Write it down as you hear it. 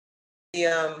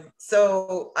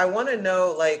So I want to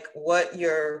know like what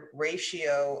your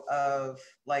ratio of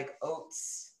like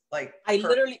oats like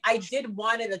per. I did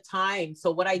one at a time.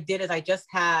 So what I did is I just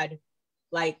had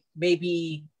like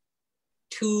maybe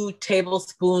 2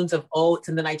 tablespoons of oats,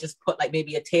 and then I just put like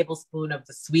maybe a tablespoon of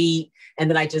the sweet, and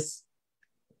then I just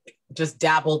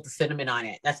dabbled the cinnamon on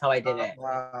it. That's how I did it.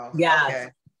 Wow. Yeah. Okay.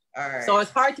 All So right.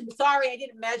 it's hard to, sorry, I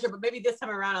didn't measure, but maybe this time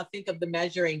around I'll think of the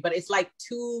measuring, but it's like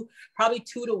probably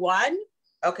 2 to 1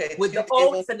 Okay. with Two the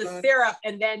oats and the tablespoons. syrup,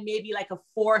 and then maybe like a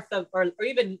fourth of, or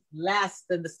even less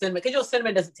than the cinnamon, because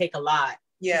cinnamon doesn't take a lot.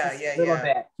 Yeah. Just Yeah. a little Yeah.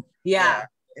 bit. Yeah. Yeah.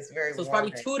 It's very So it's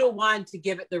probably warming. 2 to 1 to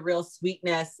give it the real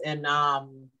sweetness and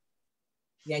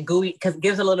yeah, gooey, because it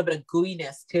gives a little bit of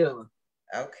gooiness too.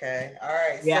 Okay. All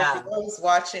right. So for Yeah. those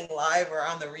watching live or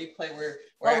on the replay, we're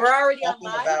Oh, we're actually already on talking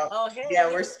live? about, Oh, yeah,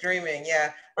 hey. we're streaming.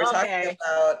 Yeah. We're talking Okay.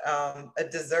 about a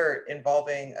dessert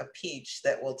involving a peach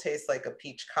that will taste like a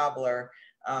peach cobbler,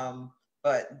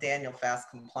 but Daniel fast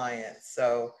compliant.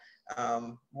 So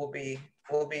we'll be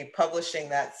publishing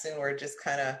that soon. We're just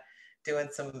kind of doing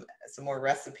some more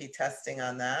recipe testing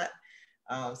on that.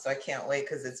 So I can't wait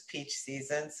because it's peach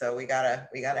season. So we gotta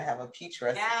have a peach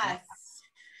recipe. Yes.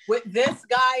 With this,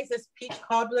 guys, this peach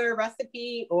cobbler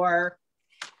recipe, or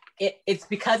it's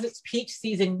because it's peach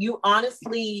season. You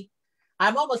honestly,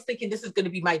 I'm almost thinking this is going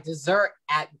to be my dessert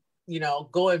at,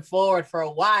 going forward for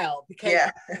a while, because,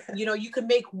 Yeah. You can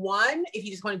make one if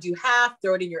you just want to do half,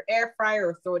 throw it in your air fryer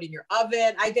or throw it in your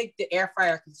oven. I think the air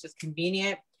fryer because it's just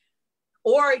convenient.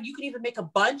 Or you can even make a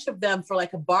bunch of them for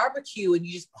like a barbecue, and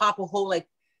you just pop a whole 8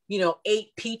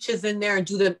 peaches in there and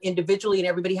do them individually, and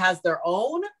everybody has their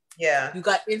own. Yeah. You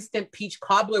got instant peach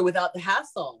cobbler without the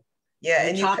hassle. Yeah.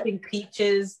 And chopping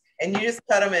peaches. And you just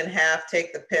cut them in half,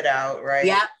 take the pit out, right?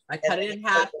 Yeah, I cut it in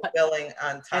half. Put the filling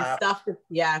on top. And stuff,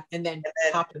 and then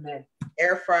pop them in.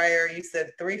 Air fryer, you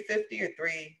said 350 or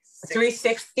 360?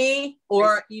 360,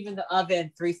 or even the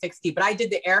oven, 360. But I did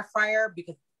the air fryer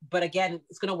but again,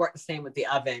 it's going to work the same with the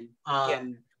oven.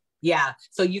 Yeah.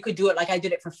 So you could do it like I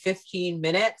did it for 15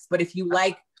 minutes. But if you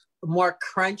like more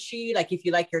crunchy, like if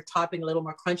you like your topping a little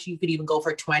more crunchy, you could even go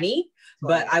for 20.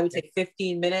 But I would take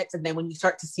 15 minutes. And then when you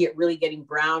start to see it really getting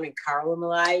brown and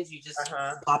caramelized, you just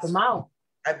pop them out.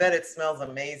 I bet it smells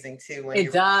amazing too.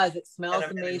 It does. It smells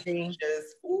amazing.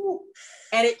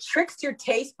 And it tricks your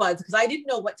taste buds, because I didn't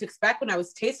know what to expect when I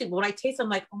was tasting. But when I taste, I'm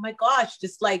like, oh my gosh,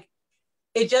 just like,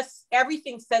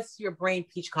 everything says to your brain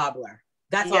peach cobbler.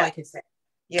 That's all I can say.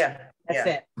 Yeah. That's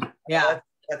it. Yeah.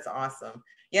 That's awesome.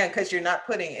 Yeah, because you're not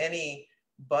putting any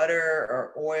butter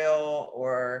or oil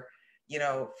or,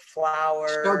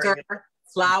 flour. Sugar,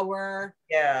 flour.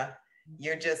 Yeah.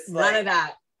 You're just none of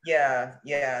that. Yeah.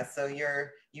 Yeah. So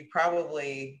you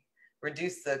probably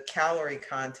reduce the calorie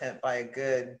content by a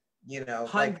good,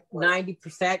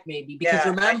 90% maybe. Because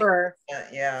remember,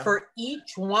 for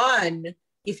each one,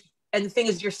 and the thing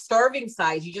is, your serving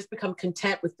size, you just become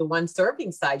content with the one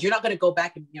serving size. You're not going to go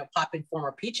back and pop in 4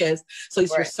 more peaches. So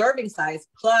it's your serving size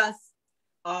plus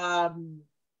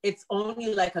it's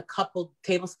only like a couple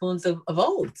tablespoons of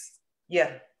oats.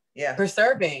 Yeah. Per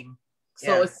serving.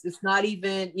 So it's not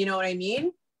even, you know what I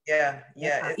mean? Yeah.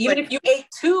 Even if you ate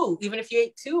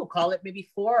 2, call it maybe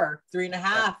 4,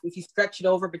 3.5. If you stretch it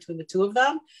over between the 2 of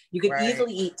them, you can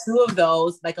easily eat 2 of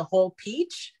those, like a whole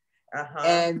peach,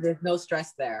 and there's no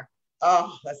stress there.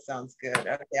 Oh, that sounds good.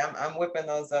 Okay, I'm whipping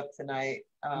those up tonight.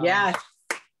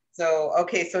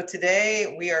 So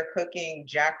today we are cooking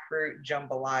jackfruit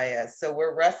jambalaya. So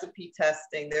we're recipe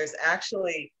testing. There's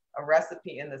actually a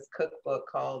recipe in this cookbook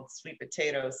called Sweet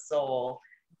Potato Soul.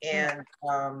 And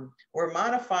we're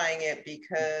modifying it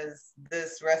because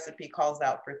this recipe calls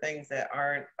out for things that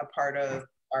aren't a part of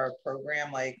our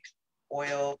program, like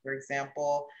oil, for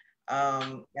example.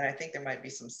 And I think there might be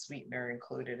some sweetener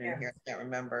included in here. I can't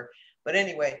remember. But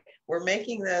anyway, we're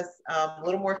making this a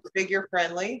little more figure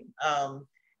friendly.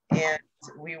 And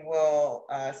we will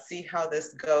see how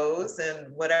this goes.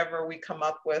 And whatever we come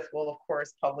up with, we'll, of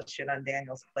course, publish it on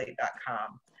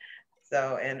danielsplate.com.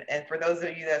 So, and for those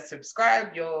of you that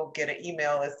subscribe, you'll get an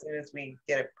email as soon as we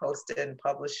get it posted and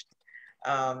published.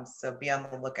 So be on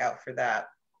the lookout for that.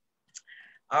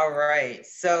 All right.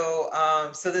 So,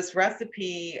 so this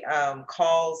recipe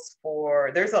calls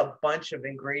for, there's a bunch of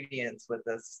ingredients with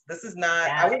this. This is not,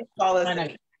 I wouldn't call this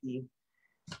an easy.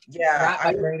 Yeah.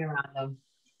 I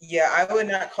would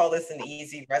not call this an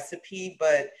easy recipe,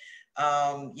 but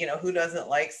who doesn't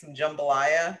like some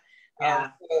jambalaya?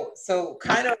 So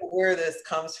kind of where this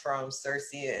comes from,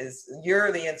 Cersei, is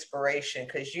you're the inspiration,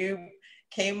 because you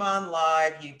came on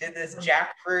live, you did this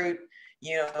jackfruit,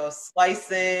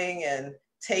 slicing and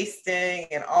tasting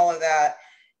and all of that.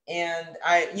 And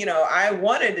I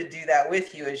wanted to do that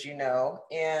with you, as you know,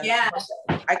 and Yeah.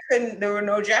 I couldn't, there were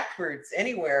no jackfruits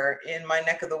anywhere in my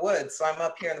neck of the woods. So I'm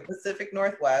up here in the Pacific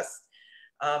Northwest.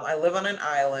 I live on an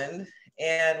island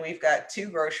and we've got 2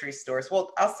 grocery stores.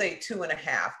 Well, I'll say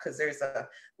 2.5, because there's a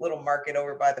little market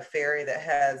over by the ferry that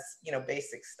has,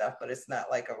 basic stuff, but it's not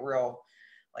like a real,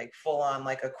 like full on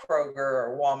like a Kroger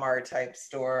or Walmart type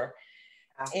store.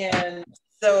 And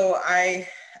so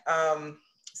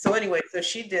so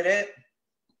she did it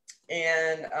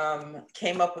and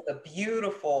came up with a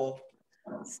beautiful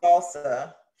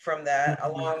salsa from that,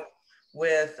 along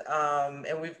with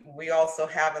and we also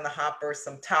have in the hopper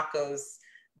some tacos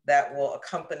that will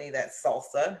accompany that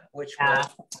salsa, which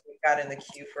we got in the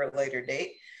queue for a later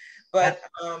date.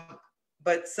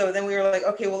 But so then we were like,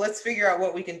 okay, well, let's figure out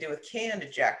what we can do with canned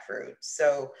jackfruit.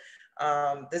 So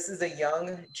this is a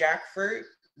young jackfruit,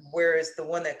 whereas the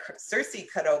one that Cersei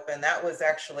cut open, that was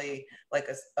actually like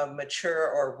a mature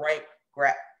or ripe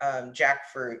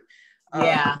jackfruit.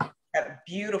 Had a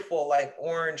beautiful like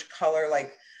orange color,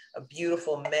 like a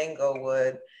beautiful mango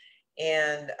would.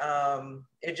 And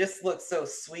it just looked so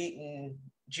sweet and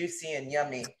juicy and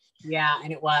yummy. Yeah,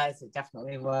 and it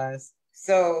definitely was.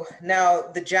 So now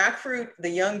the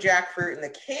young jackfruit in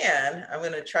the can, I'm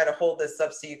going to try to hold this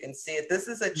up so you can see it. This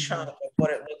is a chunk of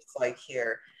what it looks like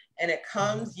here. And it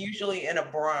comes usually in a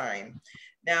brine.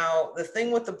 Now, the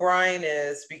thing with the brine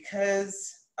is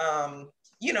because,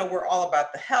 we're all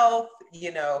about the health,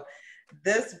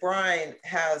 this brine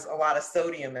has a lot of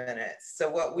sodium in it. So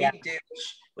what we do,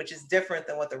 which is different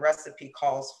than what the recipe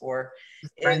calls for,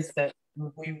 is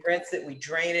we rinse it, we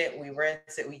drain it, we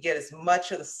rinse it, we get as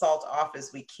much of the salt off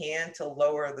as we can to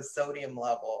lower the sodium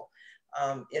level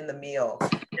in the meal.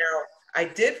 Now, I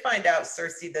did find out,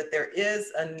 Cersei, that there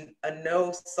is a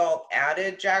no salt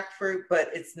added jackfruit, but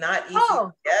it's not easy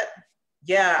to get.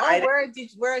 Yeah.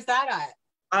 Where is that at?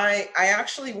 I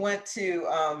actually went to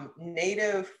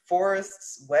Native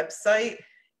Forest's website,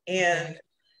 and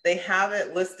they have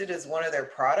it listed as one of their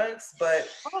products, but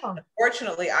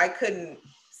unfortunately I couldn't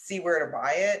see where to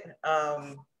buy it.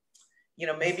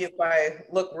 Maybe if I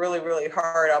look really, really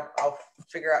hard, I'll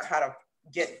figure out how to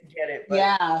get it.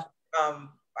 But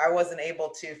I wasn't able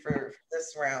to for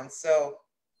this round. So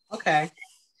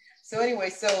So anyway,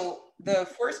 so the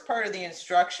first part of the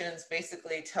instructions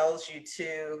basically tells you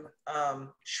to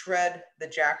shred the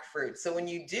jackfruit. So when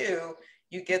you do,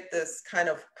 you get this kind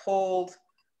of pulled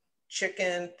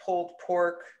chicken, pulled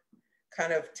pork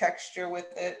kind of texture with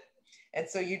it. And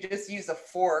so you just use a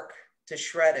fork to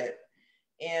shred it.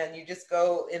 And you just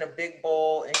go in a big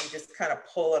bowl and you just kind of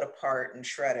pull it apart and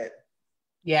shred it.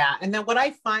 Yeah. And then what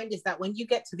I find is that when you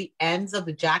get to the ends of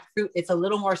the jackfruit, it's a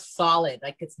little more solid.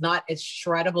 Like it's not as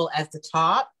shreddable as the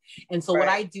top. And so what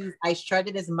I do, I shred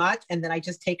it as much, and then I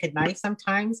just take a knife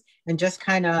sometimes and just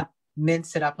kind of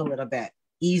mince it up a little bit.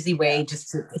 Easy way,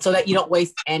 so that you don't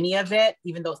waste any of it,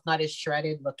 even though it's not as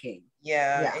shredded looking.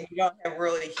 And you don't have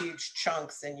really huge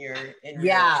chunks in your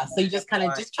so you just kind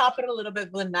of just chop it a little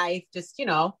bit with a knife, just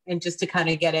and just to kind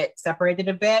of get it separated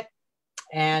a bit,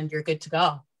 and you're good to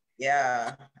go.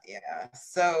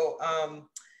 So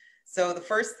so the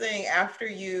first thing after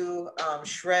you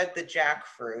shred the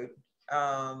jackfruit,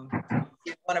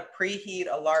 you want to preheat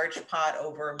a large pot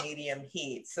over medium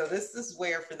heat. So this is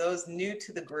where, for those new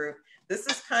to the group, this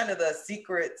is kind of the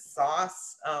secret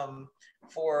sauce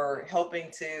for helping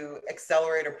to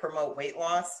accelerate or promote weight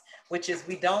loss, which is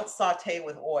we don't saute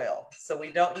with oil. So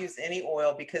we don't use any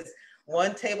oil, because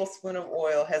 1 tablespoon of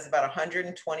oil has about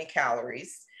 120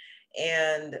 calories.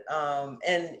 And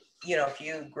if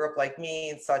you grew up like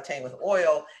me and sauteing with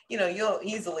oil, you'll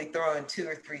easily throw in 2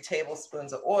 or 3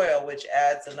 tablespoons of oil, which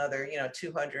adds another,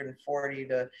 240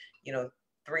 to,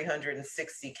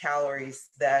 360 calories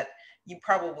that you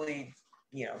probably,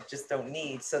 just don't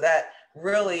need. So that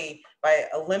really, by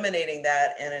eliminating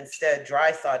that and instead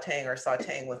dry sauteing or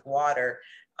sauteing with water,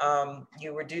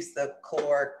 you reduce the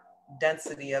caloric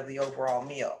density of the overall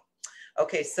meal.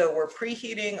 Okay, so we're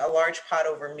preheating a large pot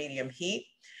over medium heat.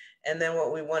 And then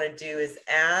what we want to do is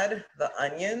add the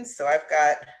onions. So I've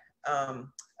got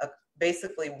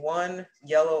basically 1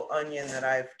 yellow onion that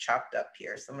I've chopped up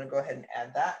here. So I'm going to go ahead and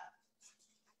add that.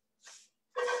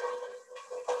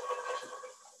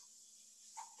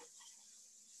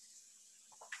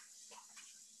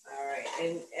 All right,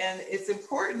 and it's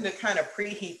important to kind of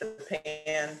preheat the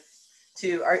pan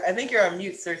to, I think you're on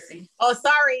mute, Cersei. Oh,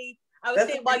 sorry. I was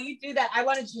saying, while you do that, I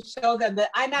wanted to show them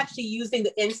that I'm actually using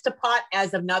the Instapot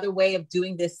as another way of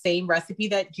doing this same recipe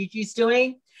that Gigi's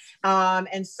doing.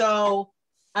 And so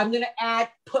I'm going to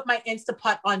put my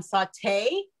Instapot on saute.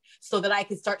 so that I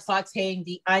can start sauteing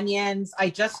the onions. I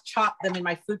just chopped them in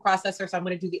my food processor, so I'm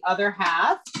going to do the other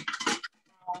half.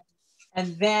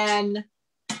 And then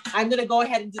I'm going to go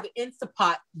ahead and do the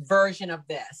Instapot version of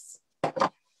this.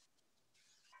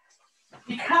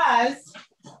 Because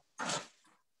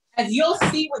as you'll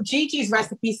see with Gigi's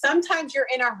recipe, sometimes you're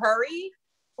in a hurry,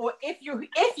 or if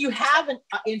you have an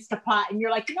Instapot and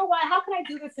you're like, you know what, how can I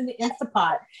do this in the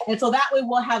Instapot? And so that way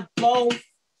we'll have both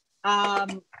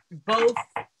kind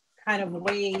of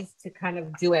ways to kind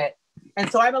of do it.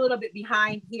 And so I'm a little bit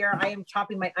behind here. I am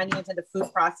chopping my onions in the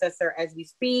food processor as we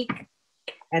speak,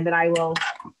 and then I will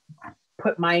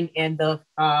put mine in the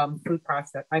in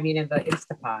the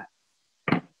Instapot.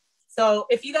 So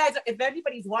if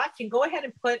anybody's watching, go ahead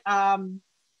and put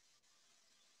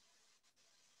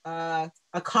a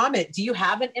comment. Do you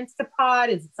have an Instapot?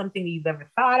 Is it something you've ever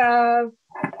thought of?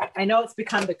 I know it's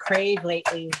become the crave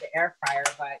lately with the air fryer,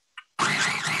 but.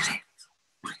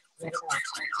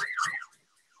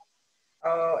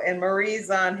 Oh, and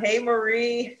Marie's on. Hey,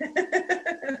 Marie.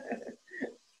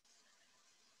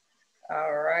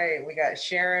 All right, we got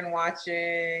Sharon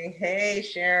watching. Hey,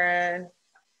 Sharon.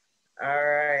 All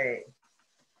right.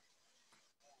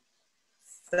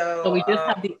 So we just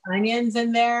have the onions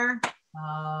in there.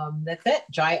 That's it,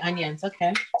 dry onions,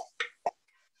 okay.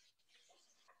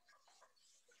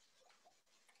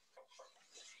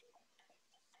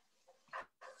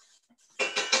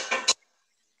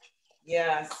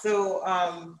 Yeah, so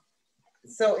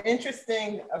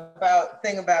interesting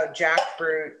thing about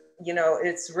jackfruit, you know,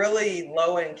 it's really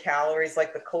low in calories,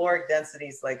 like the caloric density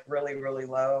is like really, really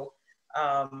low.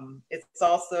 It's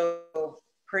also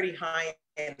pretty high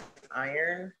in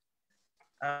iron,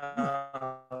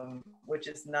 which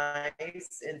is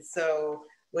nice. And so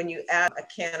when you add a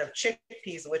can of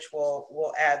chickpeas, which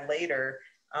we'll add later,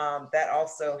 that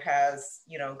also has,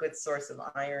 you know, a good source of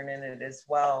iron in it as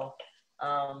well.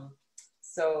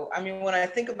 So, I mean, when I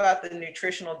think about the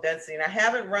nutritional density, and I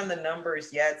haven't run the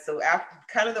numbers yet, so after,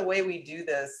 kind of the way we do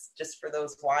this, just for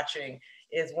those watching,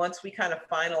 is once we kind of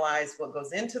finalize what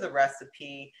goes into the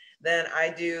recipe, then I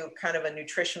do kind of a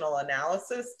nutritional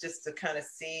analysis just to kind of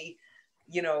see,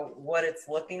 you know, what it's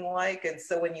looking like. And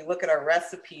so when you look at our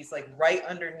recipes, like right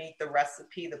underneath the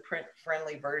recipe, the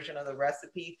print-friendly version of the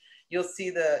recipe, you'll see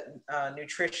the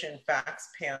nutrition facts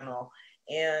panel.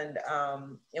 And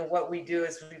what we do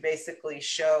is we basically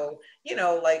show, you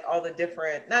know, like all the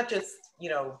different, not just, you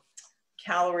know,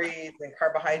 calories and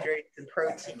carbohydrates and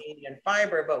protein and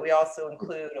fiber, but we also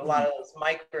include a lot of those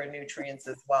micronutrients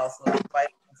as well. So those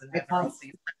vitamins and minerals, so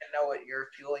you kind of know what you're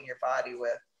fueling your body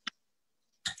with.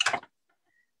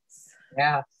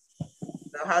 Yeah.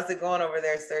 So how's it going over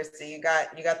there, Cersei? You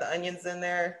got the onions in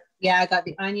there? Yeah, I got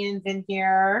the onions in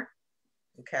here.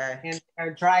 Okay. And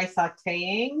they're dry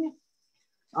sauteing.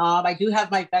 I do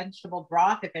have my vegetable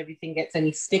broth. If everything gets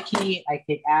any sticky, I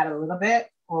could add a little bit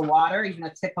or water, even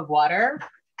a tip of water.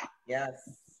 Yes.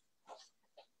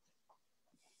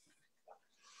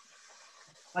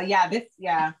 But yeah.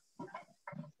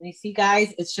 You see,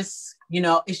 guys, it's just, you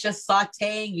know, it's just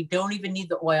sauteing. You don't even need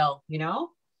the oil, you know?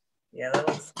 Yeah, that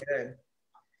looks good.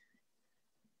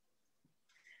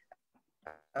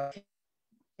 Okay,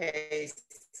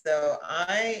 so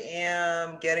I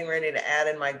am getting ready to add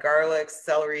in my garlic,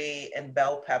 celery, and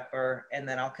bell pepper, and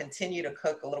then I'll continue to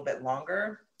cook a little bit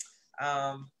longer.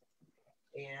 And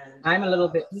I'm a little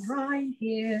bit behind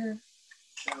here.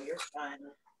 No, you're fine.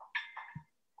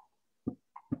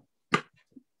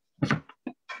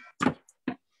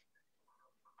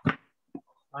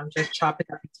 I'm just chopping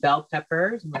up bell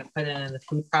peppers. I'm going to put it in the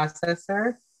food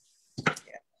processor. Yeah.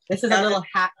 This is a little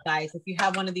hack, guys. If you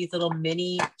have one of these little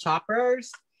mini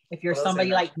choppers, if you're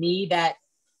somebody like me that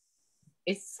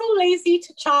is so lazy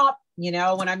to chop, you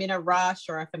know, when I'm in a rush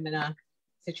or if I'm in a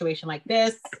situation like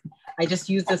this, I just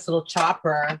use this little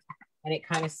chopper and it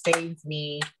kind of saves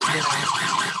me, you know,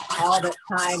 all the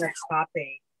time of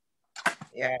chopping.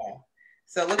 Yeah.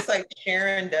 So it looks like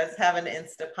Sharon does have an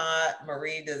Instapot.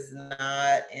 Marie does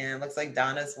not. And it looks like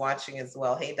Donna's watching as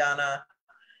well. Hey, Donna.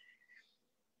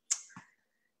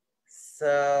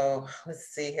 So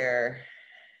let's see here.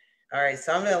 All right,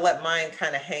 so I'm gonna let mine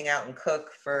kind of hang out and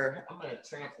cook for, I'm gonna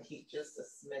turn up the heat just a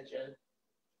smidgen.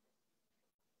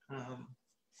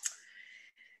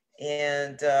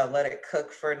 And let it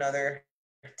cook for another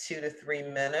 2 to 3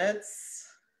 minutes.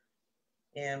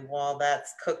 And while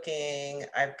that's cooking,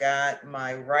 I've got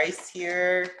my rice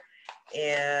here.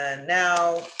 And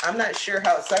now I'm not sure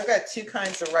how, so I've got 2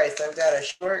 kinds of rice. I've got a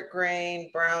short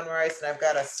grain brown rice and I've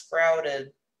got a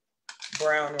sprouted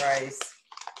brown rice.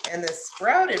 And the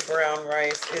sprouted brown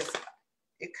rice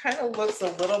it kind of looks a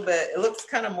little bit, it looks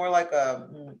kind of more like a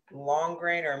long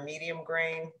grain or medium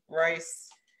grain rice.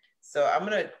 So I'm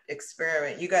going to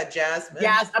experiment. You got jasmine?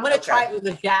 Yeah, I'm going to try it with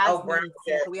the jasmine. Oh, brown.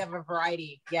 So we have a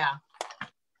variety. Yeah.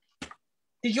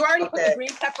 Did you already put the green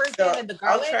peppers in and the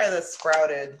garlic? I'll try the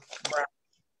sprouted brown.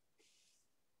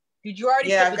 Did you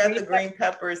already put the green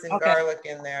peppers and garlic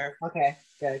in there. Okay,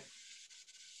 good.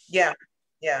 Yeah.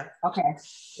 Okay.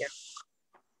 Yeah.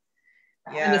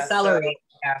 And the celery.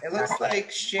 So it looks like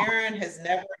Sharon has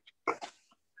never.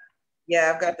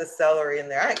 Yeah, I've got the celery in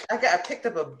there. I picked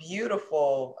up a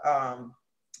beautiful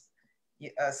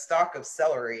stalk of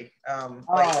celery.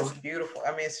 Like it's beautiful.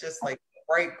 I mean, it's just like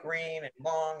bright green and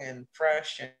long and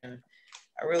fresh. And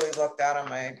I really lucked out on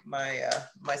my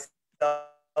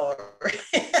celery.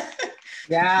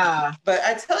 Yeah. But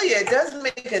I tell you, it does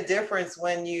make a difference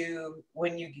when you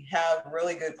have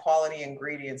really good quality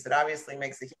ingredients. It obviously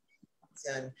makes a huge difference.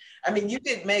 And I mean, you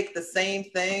could make the same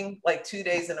thing like 2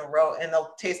 days in a row and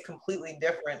they'll taste completely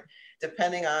different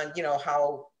depending on,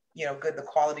 how, good the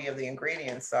quality of the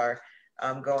ingredients are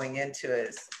going into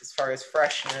it as far as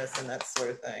freshness and that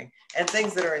sort of thing. And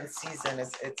things that are in season,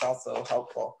 it's also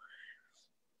helpful.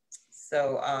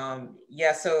 So,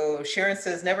 so Sharon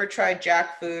says, never tried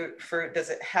jackfruit. Does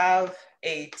it have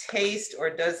a taste or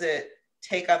does it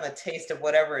take on the taste of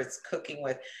whatever it's cooking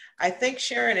with? I think,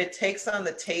 Sharon, it takes on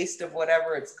the taste of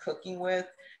whatever it's cooking with.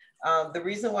 The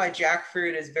reason why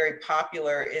jackfruit is very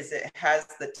popular is it has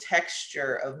the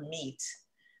texture of meat.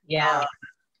 Yeah.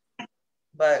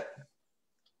 But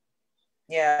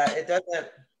yeah, it does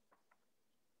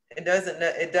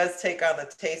take on the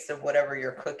taste of whatever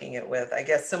you're cooking it with. I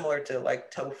guess similar to like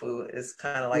tofu is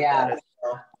kind of like that as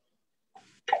well.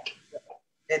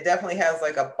 It definitely has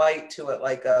like a bite to it,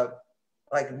 like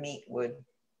meat would.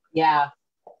 Yeah.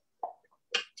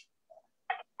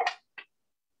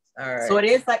 All right. So it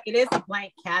is a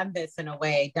blank canvas in a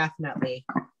way, definitely.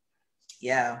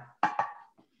 Yeah.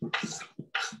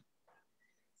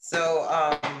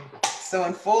 So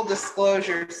in full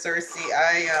disclosure, Cersei,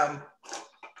 I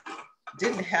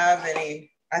didn't have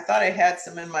any. I thought I had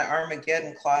some in my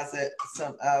Armageddon closet,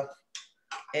 some a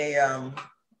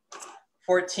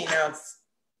 14-ounce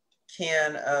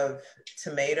can of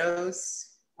tomatoes.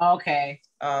 Okay.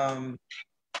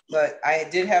 But I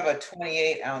did have a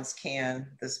 28-ounce can,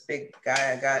 this big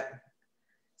guy I got.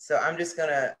 So I'm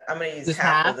gonna use just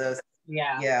half of those.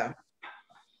 Yeah. Yeah.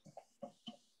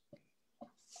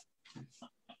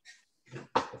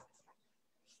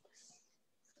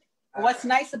 What's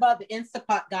nice about the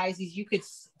Instapot, guys, is you could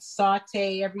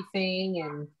saute everything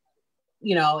and,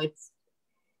 it's,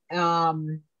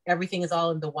 everything is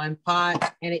all in the one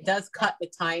pot and it does cut the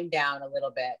time down a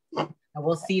little bit. And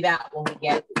we'll see that when we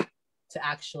get to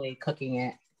actually cooking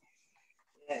it.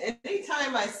 Yeah,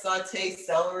 anytime I saute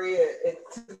celery,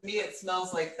 to me, it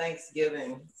smells like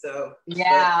Thanksgiving. So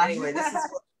yeah. Anyway, this is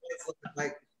what it's looking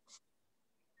like.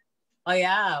 Oh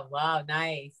yeah. Wow.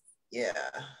 Nice. Yeah.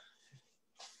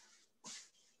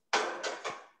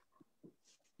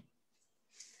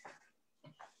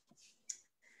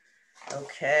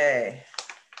 Okay.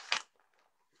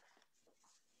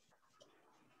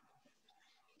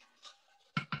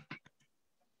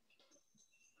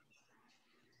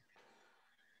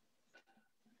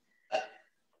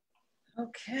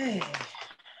 Okay.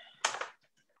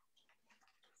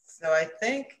 So I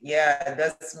think, yeah, it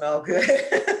does smell good,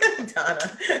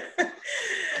 Donna.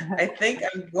 I think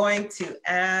I'm going to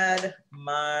add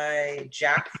my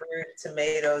jackfruit,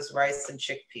 tomatoes, rice, and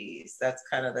chickpeas. That's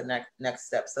kind of the next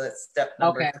step. So that's step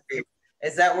number 3.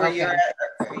 Is that where you're at?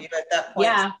 Are you at that point?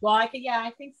 Yeah. Well, I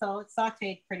think so. It's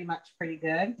sauteed pretty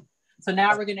good. So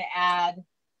now we're gonna add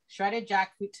shredded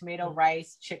jackfruit, tomato,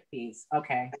 rice, chickpeas.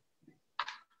 Okay.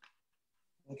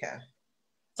 Okay.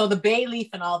 So the bay leaf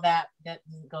and all that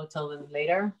doesn't go till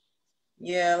later?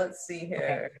 Yeah, let's see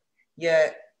here.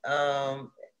 Okay.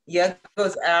 Yeah, it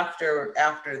goes after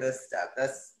this step.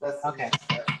 That's okay.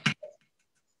 Step.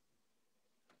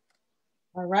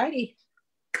 All righty.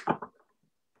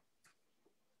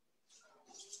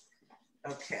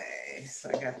 Okay, so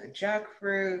I got the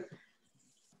jackfruit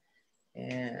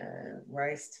and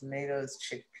rice, tomatoes,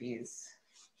 chickpeas.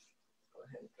 Go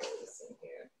ahead and throw this in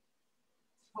here.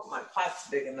 Hope my pot's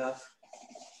big enough.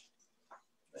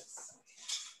 Let's see.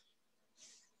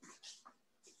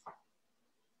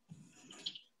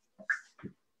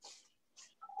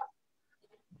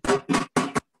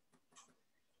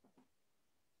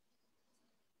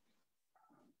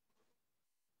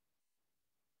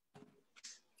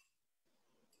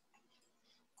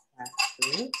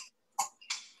 Jackfruit.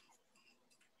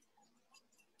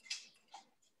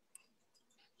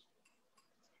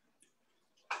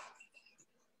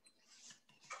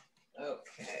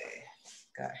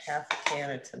 Got half a can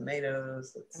of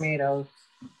tomatoes. Tomatoes.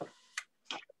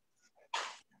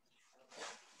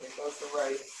 There goes the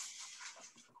rice.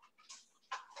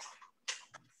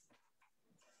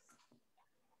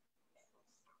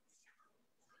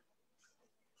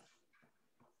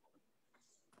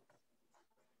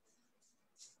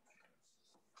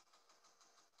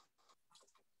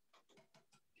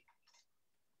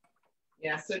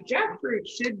 Yeah, so jackfruit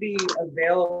should be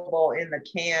available in the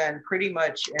can pretty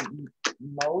much in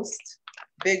most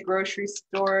big grocery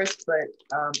stores, but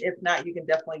if not, you can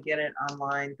definitely get it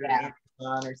online through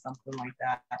Amazon or something like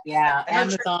that. Yeah,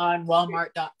 Amazon,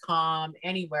 Walmart.com,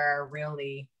 anywhere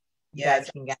really. You guys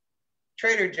can get.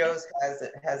 Trader Joe's has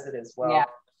it as well. Yeah.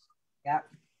 Yep.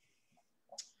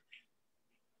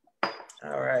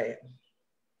 All right.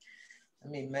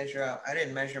 Let me measure out. I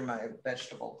didn't measure my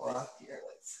vegetable broth here.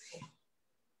 Let's see.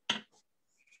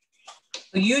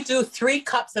 So you do 3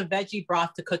 cups of veggie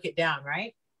broth to cook it down,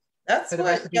 right? That's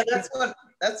what. Yeah, that's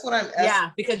what I'm. Yeah,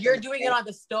 because you're doing it on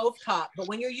the stove top, but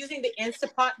when you're using the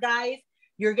Instapot, guys,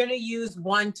 you're gonna use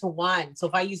 1 to 1. So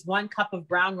if I use 1 cup of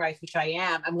brown rice, which I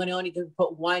am, I'm gonna only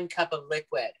put 1 cup of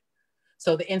liquid.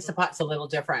 So the Instapot's a little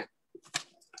different.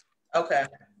 Okay.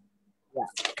 Yeah.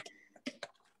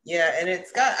 Yeah, and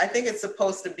it's got. I think it's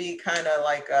supposed to be kind of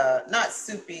like not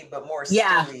soupy, but more.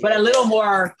 Yeah, stewy. but a little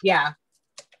more. Yeah.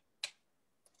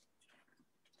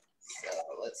 So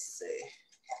let's see.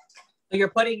 So you're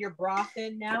putting your broth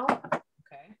in now?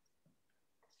 Okay.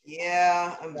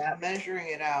 Yeah, I'm measuring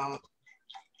it out.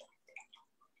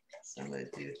 So I'm going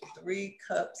to do 3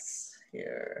 cups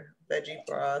here. Veggie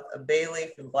broth, a bay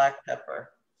leaf, and black pepper.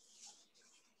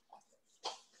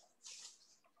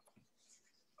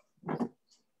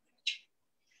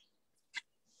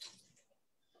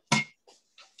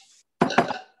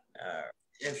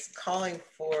 It's calling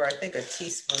for, I think, a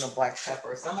teaspoon of black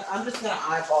pepper. So I'm just going to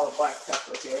eyeball the black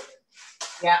pepper here.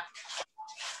 Yeah.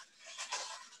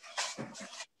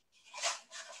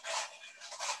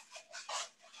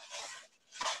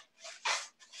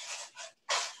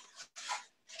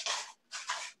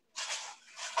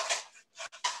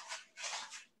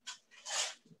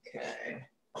 Okay.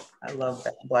 I love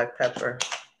that black pepper.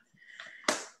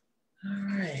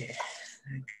 All right.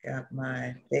 I got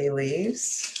my bay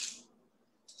leaves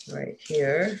right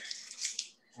here.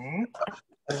 Okay.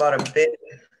 I bought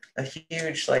a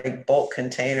huge like bulk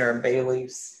container of bay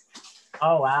leaves.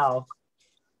 Oh, wow.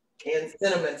 And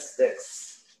cinnamon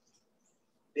sticks.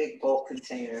 Big bulk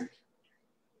container.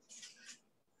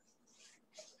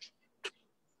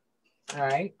 All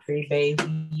right, 3 bay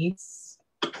leaves.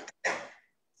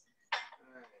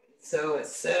 So it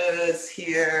says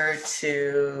here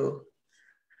to,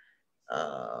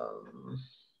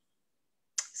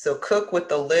 so cook with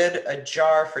the lid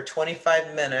ajar for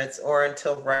 25 minutes or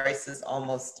until rice is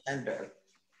almost tender.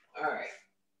 All right.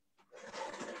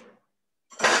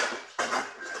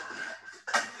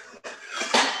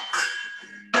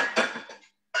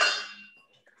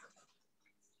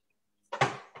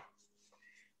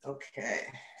 Okay,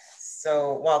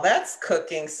 so while that's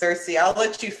cooking, Cersei, I'll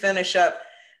let you finish up,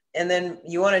 and then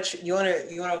you want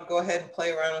to go ahead and play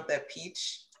around with that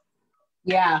peach.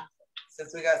 Yeah.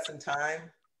 Since we got some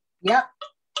time. Yep.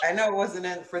 I know it wasn't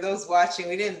in for those watching.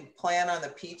 We didn't plan on the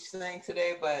peach thing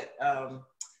today, but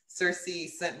Cersei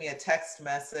sent me a text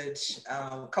message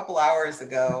a couple hours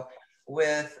ago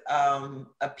with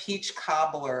a peach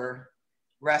cobbler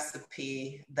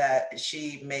recipe that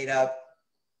she made up.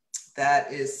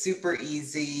 That is super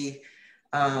easy.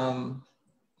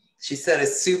 She said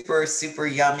it's super, super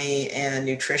yummy and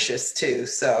nutritious too.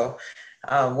 So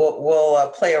we'll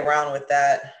play around with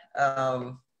that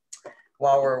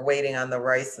while we're waiting on the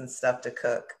rice and stuff to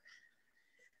cook.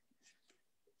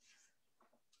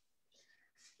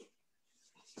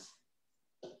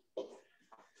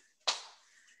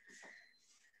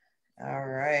 All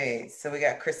right, so we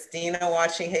got Christina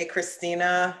watching. Hey,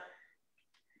 Christina.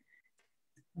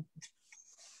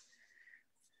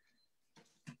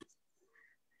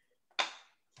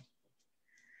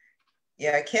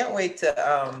 Yeah, I can't wait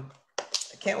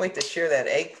to share that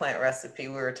eggplant recipe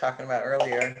we were talking about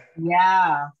earlier.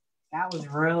 Yeah, that was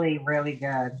really, really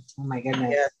good. Oh my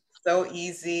goodness. Yeah, so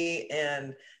easy.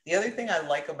 And the other thing I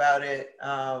like about it,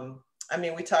 I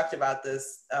mean, we talked about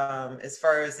this as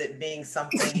far as it being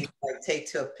something you like take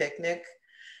to a picnic.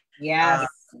 Yes.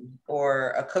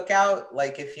 Or a cookout,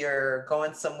 like if you're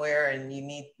going somewhere and you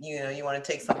need, you want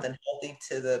to take something healthy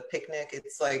to the picnic.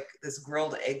 It's like this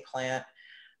grilled eggplant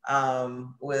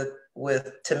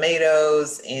with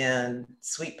tomatoes and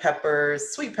sweet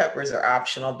peppers. Sweet peppers are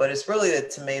optional, but it's really the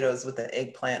tomatoes with the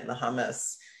eggplant and the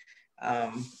hummus.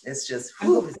 It's just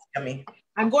it's yummy.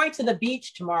 I'm going to the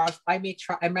beach tomorrow. So I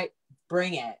might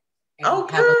bring it and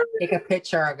take a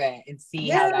picture of it and see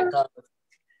how that goes.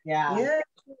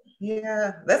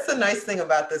 Yeah. That's the nice thing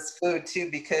about this food too,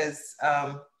 because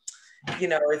you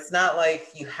know, it's not like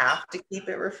you have to keep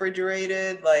it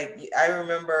refrigerated. Like I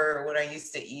remember when I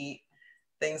used to eat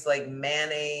things like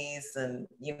mayonnaise and,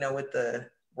 you know, with the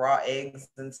raw eggs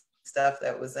and stuff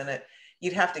that was in it,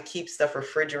 you'd have to keep stuff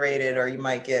refrigerated or you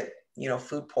might get, you know,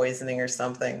 food poisoning or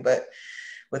something. But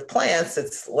with plants,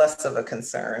 it's less of a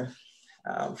concern,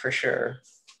 for sure.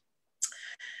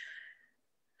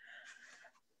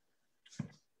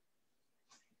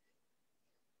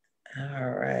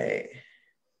 All right.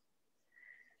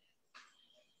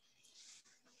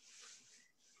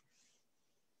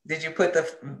 Did you put the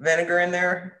vinegar in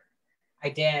there? I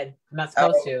did. I'm not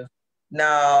supposed to.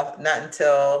 No, not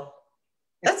until.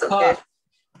 That's okay. Cooked.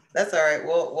 That's all right.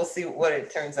 We'll see what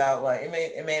it turns out like. It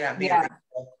may not be. Yeah.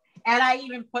 And I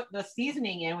even put the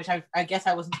seasoning in, which I guess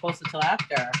I wasn't supposed to till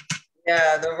after.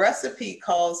 Yeah, the recipe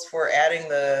calls for adding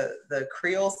the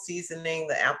Creole seasoning,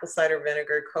 the apple cider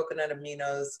vinegar, coconut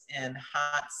aminos, and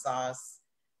hot sauce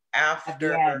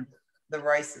after the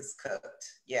rice is cooked.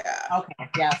 Yeah. Okay.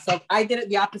 Yeah. So I did it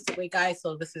the opposite way, guys.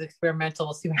 So this is experimental.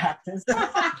 We'll see what happens.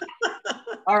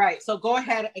 All right. So go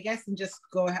ahead, I guess, and just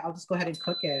go ahead. I'll just go ahead and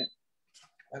cook it.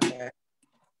 Okay.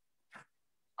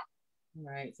 All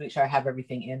right. So make sure I have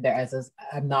everything in there as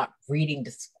I'm not reading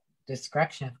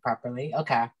description properly.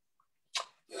 Okay.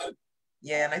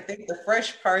 Yeah, and I think the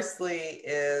fresh parsley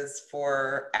is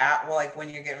for like when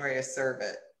you're getting ready to serve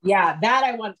it. Yeah,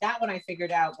 that one I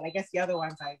figured out, but I guess the other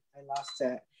ones I lost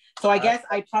it. So I guess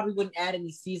I probably wouldn't add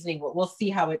any seasoning, but we'll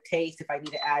see how it tastes if I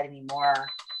need to add any more.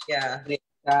 Yeah.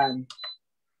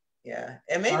 Yeah,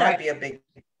 it may not be a big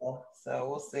deal, so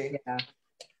we'll see. Yeah.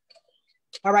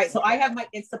 All right, so I have my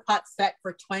Instapot set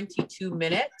for 22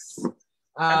 minutes,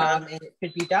 and it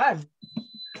should be done.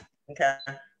 Okay.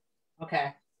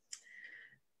 Okay.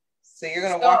 So you're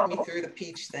going to walk me through the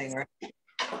peach thing, right?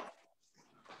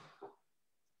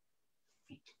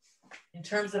 In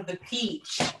terms of the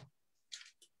peach.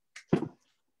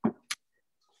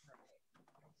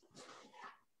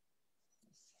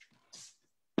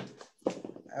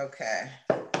 Okay.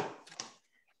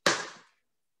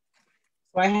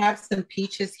 So I have some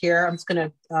peaches here. I'm just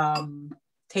going to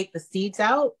take the seeds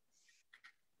out.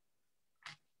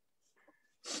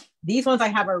 These ones I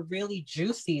have are really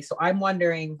juicy. So I'm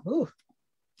wondering,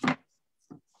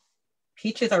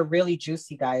 peaches are really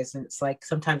juicy, guys. And it's like,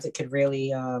 sometimes it could really,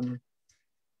 And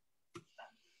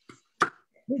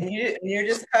you're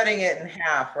just cutting it in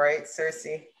half, right,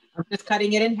 Cersei? I'm just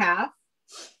cutting it in half.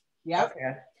 Yep.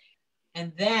 Okay.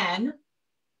 And then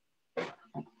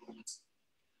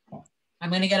I'm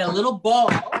going to get a little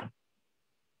bowl.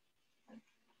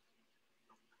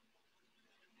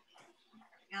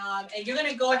 And you're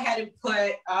going to go ahead and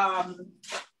put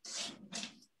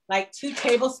like 2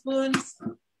 tablespoons.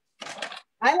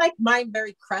 I like mine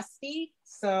very crusty.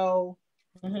 So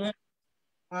I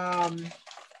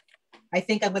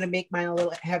think I'm going to make mine a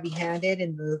little heavy-handed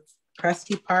in the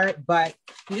crusty part, but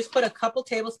you just put a couple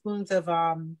tablespoons of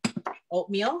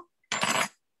oatmeal.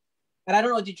 And I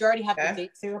don't know, did you already have the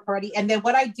date syrup already? And then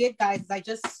what I did, guys, is I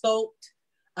just soaked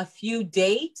a few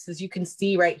dates, as you can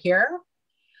see right here.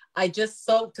 I just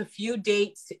soaked a few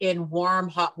dates in warm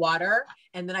hot water,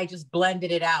 and then I just blended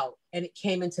it out, and it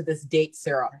came into this date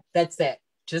syrup. That's it.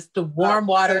 Just the warm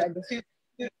water.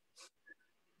 So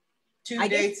two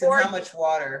dates and how much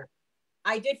water?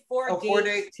 I did 4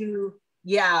 dates to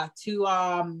let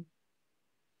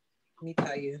me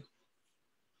tell you.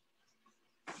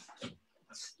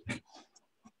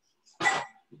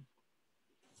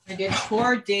 I did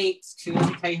 4 dates to, let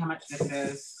me tell you how much this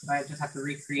is. I just have to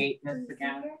recreate this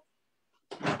again.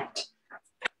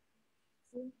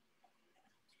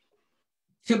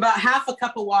 To about half a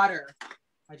cup of water.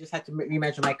 I just had to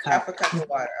remeasure my cup. Half a cup of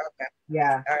water, okay.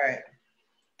 Yeah. All right.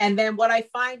 And then what I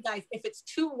find, guys, if it's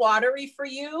too watery for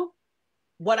you,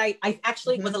 what I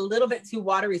actually was a little bit too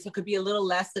watery, so it could be a little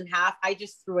less than half. I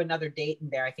just threw another date in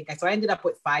there. So I ended up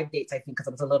with 5 dates, I think, because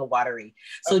it was a little watery.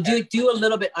 So do a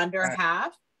little bit under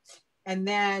half. And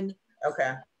then,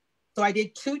 so I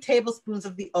did 2 tablespoons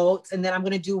of the oats, and then I'm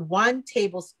going to do 1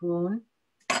 tablespoon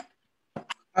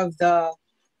of the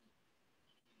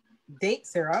date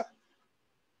syrup.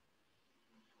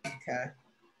 Okay.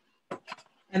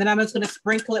 And then I'm just going to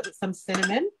sprinkle it with some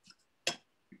cinnamon.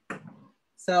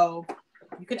 So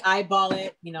you could eyeball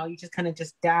it, you know, you just kind of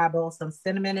just dabble some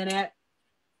cinnamon in it.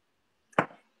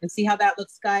 And see how that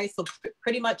looks, guys? So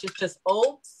pretty much it's just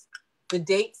oats, the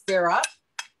date syrup,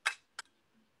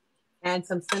 and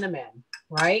some cinnamon,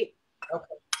 right? Okay.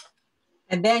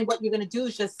 And then what you're going to do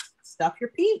is just stuff your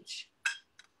peach.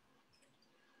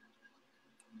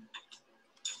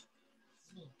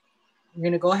 You're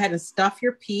going to go ahead and stuff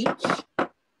your peach. Okay.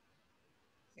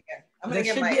 I'm going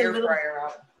to get my air fryer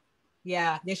out.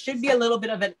 Yeah, there should be a little bit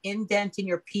of an indent in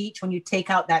your peach when you take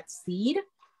out that seed.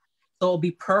 So it'll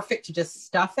be perfect to just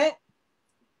stuff it.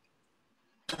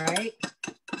 All right.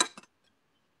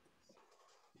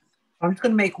 I'm just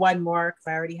going to make one more because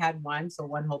I already had one. So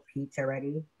one whole peach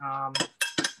already.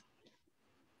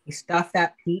 You stuff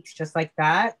that peach just like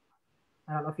that.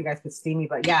 I don't know if you guys could see me,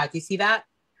 but yeah, do you see that?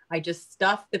 I just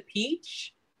stuffed the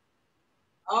peach.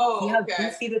 Oh, see how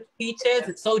juicy the peach is?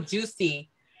 It's so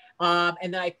juicy. And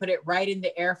then I put it right in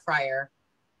the air fryer.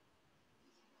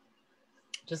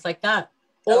 Just like that.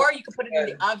 Or you could put it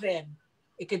in the oven.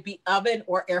 It could be oven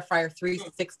or air fryer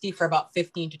 360 for about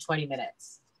 15 to 20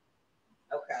 minutes.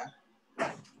 Okay.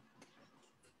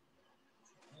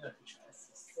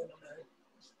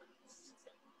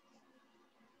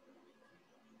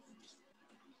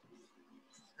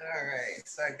 All right,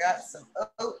 so I got some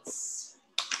oats.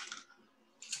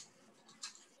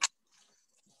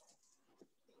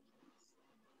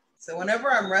 So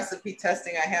whenever I'm recipe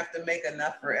testing, I have to make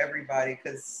enough for everybody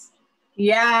because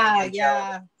yeah.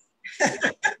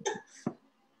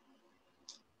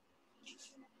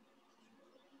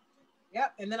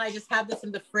 Yep, and then I just have this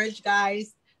in the fridge,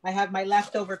 guys. I have my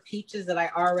leftover peaches that I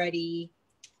already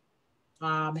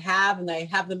have, and I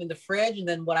have them in the fridge. And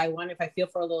then what I want, if I feel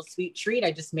for a little sweet treat,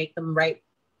 I just make them right,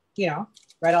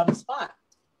 right on the spot.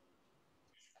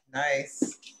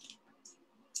 Nice.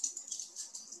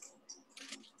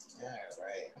 All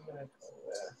right, I'm gonna go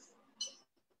with.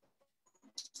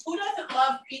 Who doesn't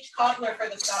love peach cobbler for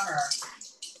the summer?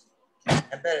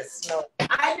 I bet it smells.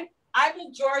 I'm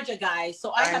in Georgia, guys,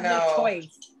 so I have no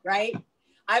choice, right?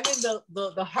 I'm in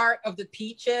the heart of the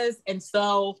peaches, and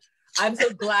so I'm so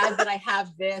glad that I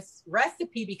have this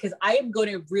recipe because I am going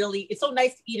to really, it's so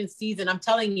nice to eat in season. I'm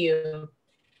telling you,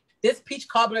 this peach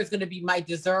cobbler is going to be my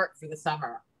dessert for the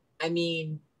summer. I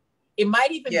mean, it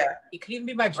might even, it could even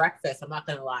be my breakfast. I'm not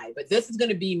going to lie, but this is going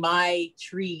to be my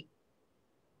treat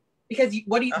because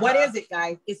what is it,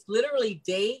 guys? It's literally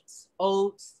dates,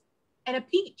 oats, and a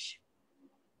peach.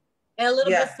 And a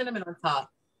little bit of cinnamon on top.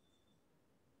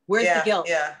 Where's the guilt?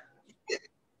 Yeah.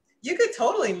 You could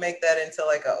totally make that into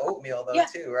like an oatmeal though,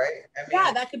 too, right? I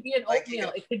mean, that could be an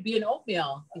oatmeal. It could be an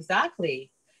oatmeal. Exactly.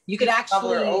 You could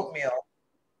actually oatmeal.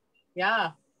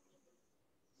 Yeah.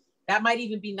 That might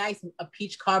even be nice. A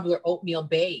peach cobbler oatmeal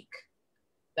bake.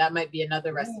 That might be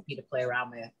another recipe to play around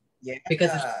with. Yeah.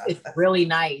 Because it's really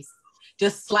nice.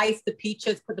 Just slice the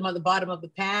peaches, put them on the bottom of the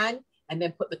pan, and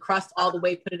then put the crust all the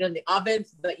way, put it in the oven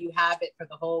so that you have it for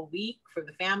the whole week for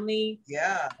the family.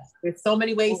 Yeah. There's so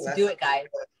many ways to do it, guys.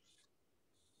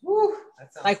 Woo,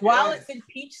 like good. While it's in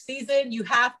peach season, you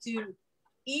have to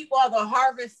eat while the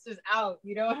harvest is out.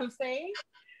 You know what I'm saying?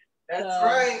 That's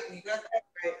right. You got that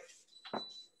right.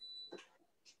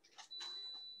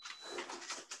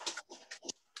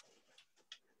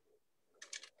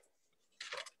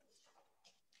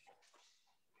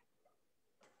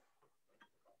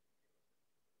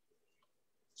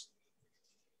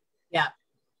 Yeah.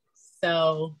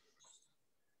 So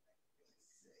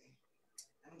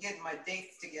I'm getting my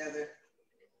dates together.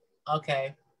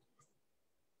 Okay.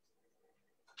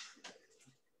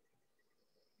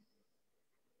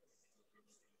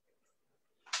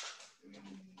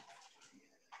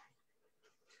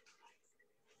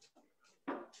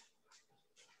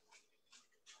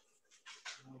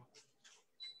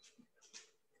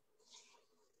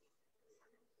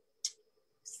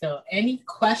 So any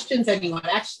questions, anyone?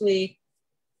 Actually.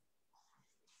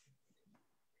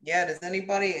 Yeah, does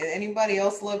anybody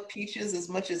else love peaches as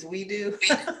much as we do?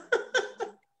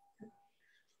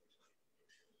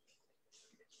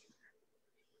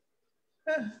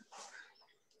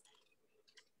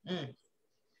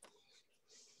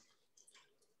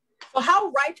 So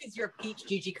how ripe is your peach,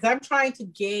 Gigi? Because I'm trying to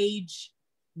gauge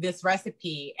this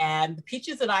recipe, and the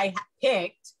peaches that I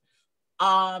picked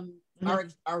are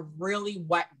really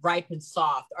ripe and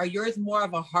soft. Are yours more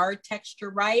of a hard texture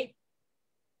ripe?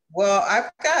 Well,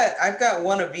 I've got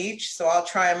one of each, so I'll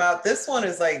try them out. This one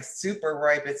is like super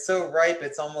ripe. It's so ripe,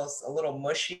 it's almost a little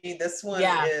mushy. This one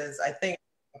is, I think,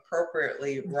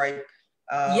 appropriately ripe.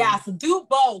 So do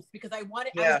both because I was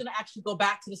going to actually go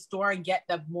back to the store and get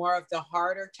the more of the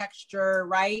harder texture,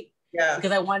 right? Yeah.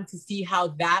 Because I wanted to see how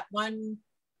that one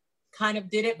kind of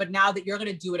did it. But now that you're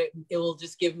going to do it, it will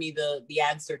just give me the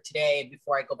answer today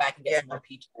before I go back and get some more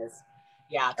peaches.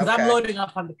 Yeah, because I'm loading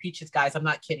up on the peaches, guys. I'm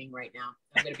not kidding right now.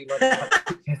 I'm going to be loading up on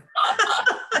the peaches.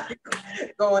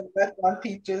 Going back on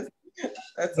peaches.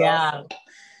 That's Yeah. awesome.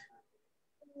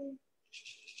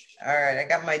 All right, I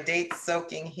got my dates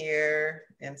soaking here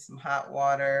in some hot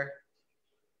water.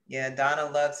 Yeah, Donna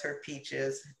loves her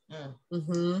peaches. Mm.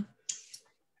 Mm-hmm.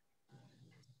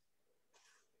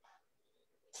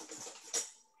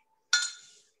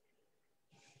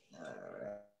 All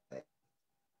right.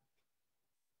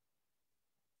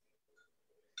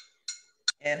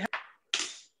 And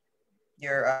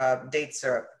your date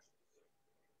syrup.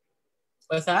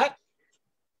 What's that?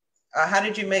 How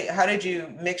did you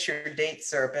mix your date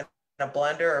syrup in a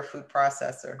blender or food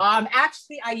processor?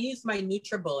 Actually, I used my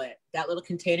NutriBullet, that little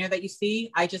container that you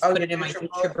see. I just put it in my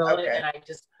NutriBullet, okay. and I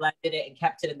just blended it and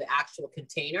kept it in the actual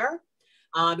container.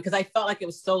 Because I felt like it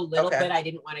was so little bit, I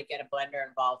didn't want to get a blender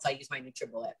involved, so I used my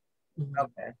NutriBullet. Mm-hmm.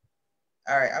 Okay.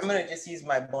 All right, I'm gonna just use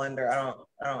my blender. I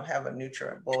don't have a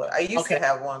NutriBullet. I used to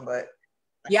have one, but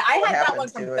yeah, I had that one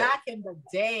from back in the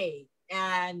day,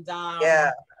 and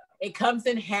yeah, it comes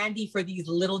in handy for these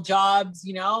little jobs,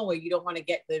 you know, where you don't want to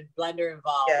get the blender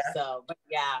involved. Yeah. So, but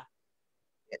yeah.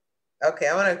 Okay,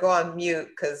 I'm gonna go on mute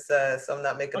because so I'm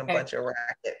not making a bunch of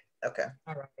racket. Okay.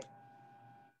 All right.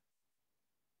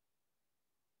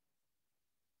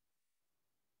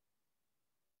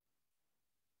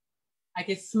 I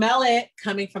can smell it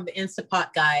coming from the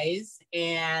Instapot, guys,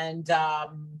 and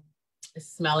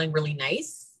it's smelling really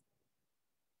nice.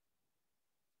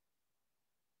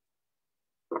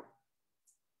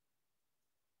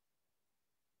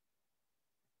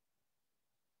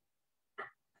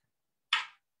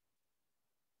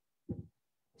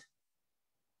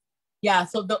 Yeah,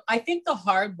 so I think the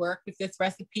hard work with this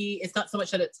recipe is not so much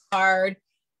that it's hard,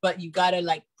 but you gotta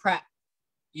like prep.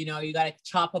 You know, you gotta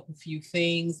chop up a few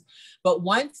things. But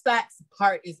once that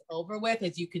part is over with,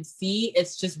 as you can see,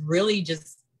 it's just really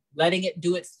just letting it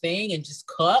do its thing and just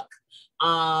cook.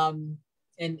 And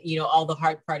you know, all the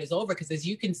hard part is over because as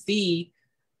you can see,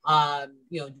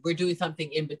 you know, we're doing something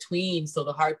in between. So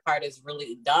the hard part is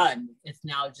really done. It's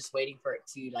now just waiting for it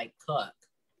to like cook.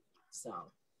 So.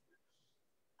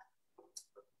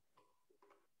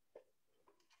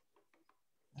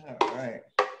 All right.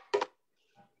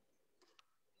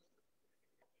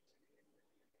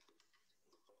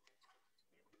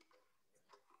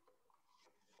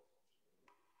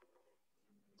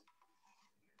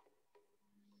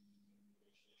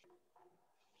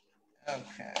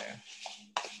 Okay.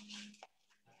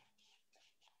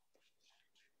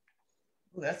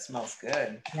 Ooh, that smells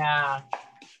good. Yeah.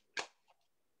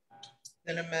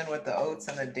 Cinnamon with the oats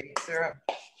and the date syrup.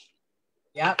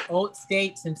 Yep, oats,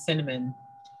 dates, and cinnamon.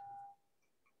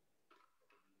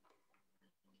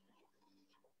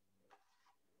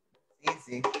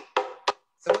 Easy.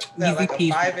 So what's that, like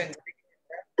a 5 ingredient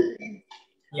recipe?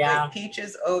 Yeah. Wait,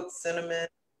 peaches, oats, cinnamon.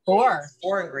 4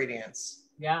 ingredients.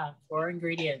 Yeah, 4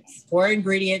 ingredients. 4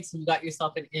 ingredients, and you got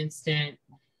yourself an instant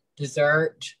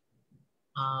dessert.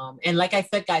 And like I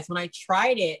said, guys, when I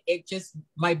tried it,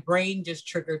 my brain just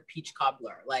triggered peach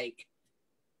cobbler. Like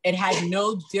it had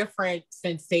no different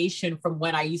sensation from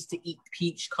when I used to eat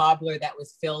peach cobbler that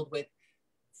was filled with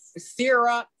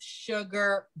syrup,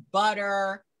 sugar,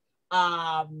 butter,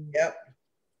 God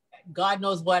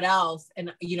knows what else.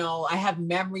 And, you know, I have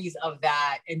memories of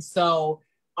that. And so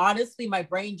honestly, my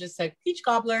brain just said peach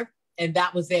cobbler, and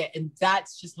that was it. And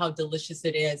that's just how delicious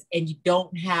it is. And you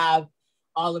don't have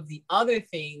all of the other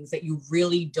things that you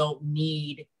really don't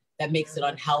need that makes it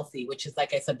unhealthy, which is,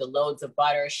 like I said, the loads of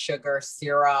butter, sugar,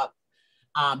 syrup,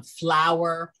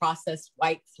 flour, processed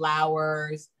white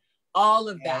flours, all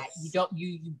of that.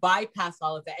 You bypass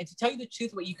all of that. And to tell you the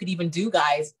truth, what you could even do,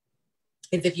 guys,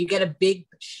 is if you get a big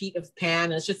sheet of pan,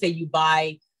 let's just say you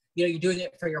buy, you know, you're doing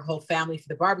it for your whole family for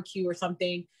the barbecue or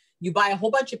something, you buy a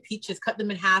whole bunch of peaches, cut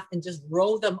them in half, and just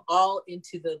roll them all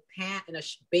into the pan in a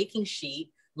baking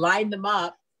sheet, line them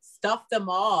up, stuff them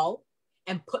all,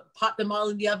 and pop them all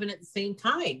in the oven at the same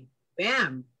time.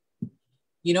 Bam.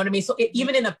 You know what I mean? So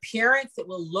even in appearance, it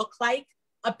will look like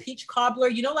a peach cobbler.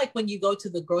 You know, like when you go to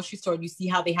the grocery store and you see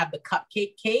how they have the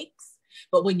cupcake cakes,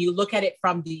 but when you look at it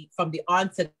from the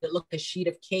onset, it looks like a sheet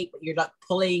of cake, but you're not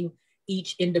pulling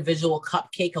each individual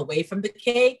cupcake away from the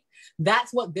cake.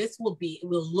 That's what this will be. It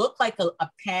will look like a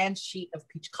pan sheet of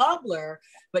peach cobbler,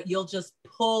 but you'll just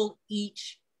pull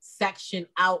each section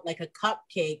out like a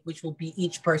cupcake, which will be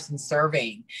each person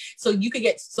serving. So you could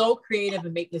get so creative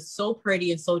and make this so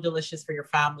pretty and so delicious for your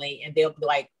family, and they'll be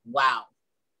like, wow.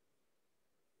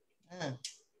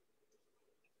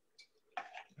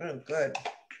 Oh, good.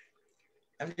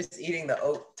 I'm just eating the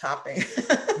oat topping.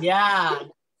 Yeah.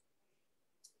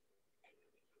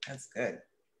 That's good.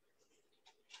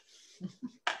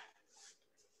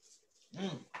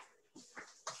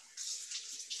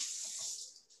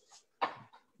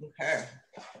 Okay.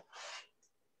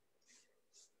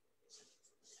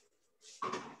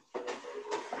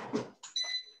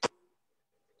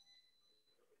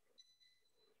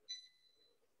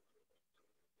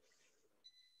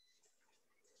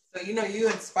 So, you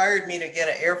inspired me to get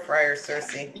an air fryer,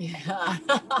 Cersei. Yeah.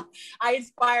 I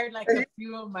inspired like a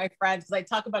few of my friends because I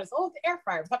talk about it. Oh, the air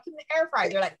fryer. What's in the air fryer?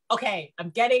 They're like, okay,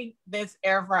 I'm getting this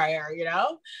air fryer,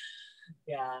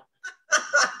 Yeah.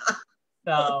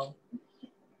 So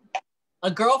a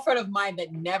girlfriend of mine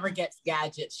that never gets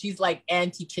gadgets, she's like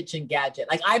anti-kitchen gadget.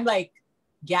 Like I'm like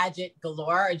gadget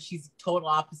galore and she's total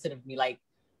opposite of me. Like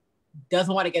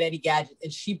doesn't want to get any gadgets.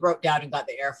 And she broke down and got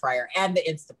the air fryer and the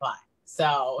Instapot.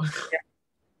 So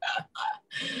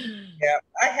yeah,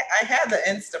 I had the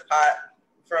Instapot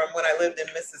from when I lived in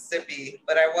Mississippi,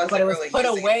 but I wasn't really put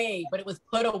using away, but it was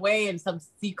put away in some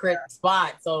secret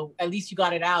spot. So at least you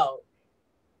got it out.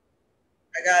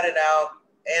 I got it out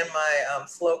and my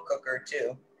slow cooker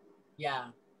too. Yeah.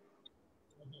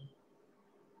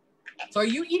 So are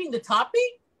you eating the topping?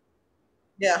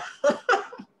 Yeah.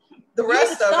 The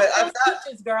rest of it, I've got.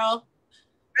 Peaches, girl.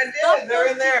 I did. They're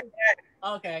in there.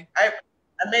 Okay. I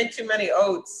made too many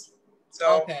oats.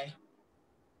 So. Okay.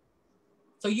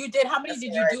 So you did, how many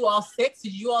did you do? All 6?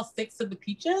 Did you do all 6 of the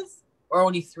peaches or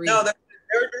only 3? No, there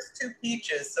were just 2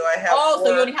 peaches. So I have 4.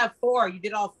 So you only have 4. You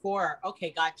did all 4.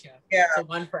 Okay, gotcha. Yeah. So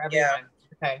 1 for everyone.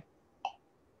 Yeah. Okay.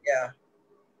 Yeah.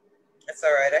 That's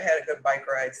all right. I had a good bike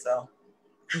ride, so.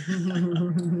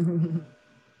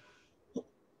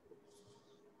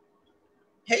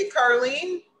 Hey,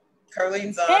 Carlene.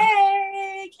 Carlene's on.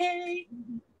 Hey, Kate.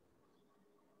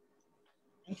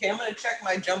 Okay, I'm going to check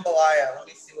my jambalaya. Let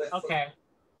me see what it's okay.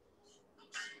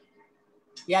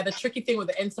 Yeah, the tricky thing with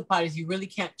the Instapot is you really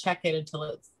can't check it until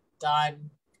it's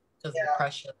done because of the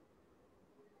pressure.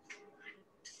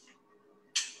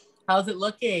 How's it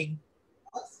looking?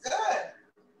 Looks good.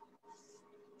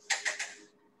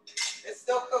 It's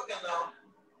still cooking though.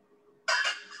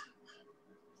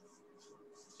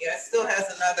 Yeah, it still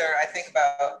has another, I think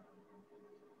about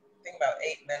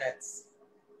 8 minutes.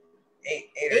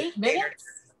 8 minutes?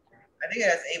 I think it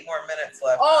has 8 more minutes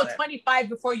left. Oh, 25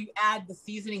 before you add the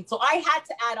seasoning. So I had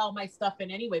to add all my stuff in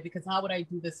anyway, because how would I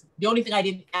do this? The only thing I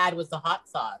didn't add was the hot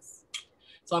sauce.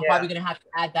 So I'm probably going to have to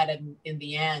add that in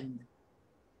the end.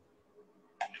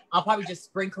 I'll probably just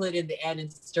sprinkle it in the end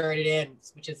and stir it in,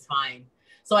 which is fine.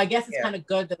 So I guess it's kind of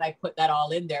good that I put that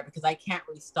all in there because I can't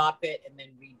really stop it and then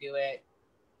redo it.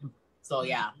 So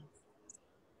yeah.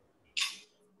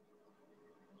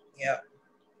 Yep.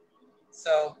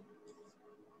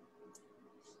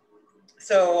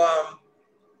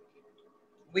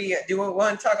 We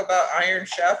want to talk about Iron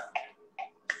Chef?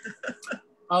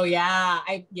 Oh yeah,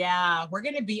 we're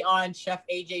gonna be on Chef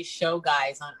AJ's show,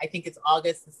 guys. On I think it's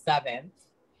August the 7th,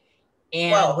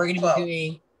 and we're gonna be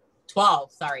doing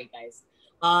 12. Sorry, guys.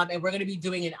 And we're gonna be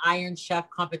doing an Iron Chef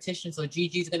competition. So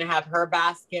Gigi's gonna have her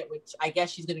basket, which I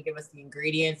guess she's gonna give us the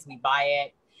ingredients. We buy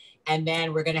it, and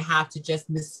then we're gonna have to just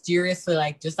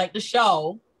mysteriously, just like the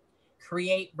show,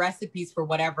 create recipes for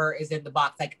whatever is in the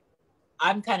box. Like,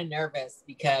 I'm kind of nervous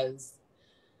because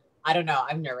I don't know.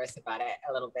 I'm nervous about it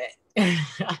a little bit.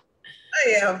 I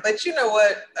am, but you know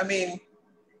what? I mean,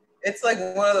 it's like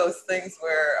one of those things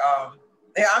where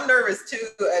I'm nervous too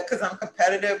because I'm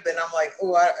competitive and I'm like,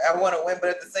 oh, I want to win. But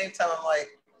at the same time, I'm like,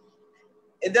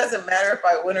 it doesn't matter if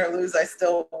I win or lose, I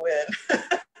still win.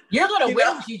 You're going to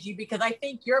win, Gigi, because I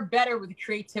think you're better with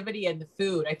creativity and the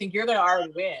food. I think you're going to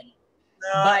already win.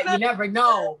 No, but you never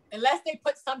know. Unless they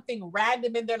put something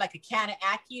random in there, like a can of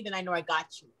Ackee, then I know I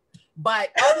got you. But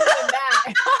other than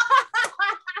that,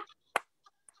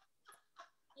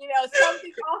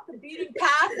 something off the beaten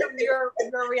path of your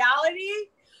reality,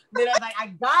 then I'm like, I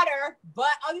got her.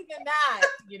 But other than that,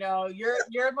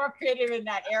 you're more creative in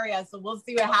that area. So we'll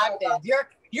see what happens.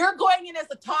 You're going in as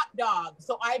the top dog.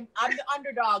 So I'm the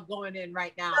underdog going in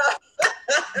right now.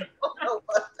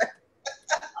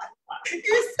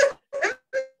 You said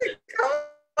come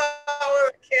out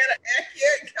with a can of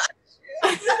Ackee, got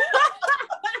you.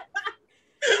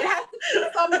 It has to be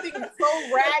something so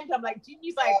random. Like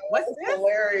Gigi's like, what's this?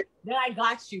 Hilarious. Then I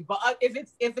got you. But if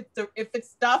it's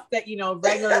stuff that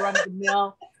regular run of the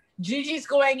mill, Gigi's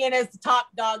going in as the top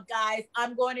dog, guys.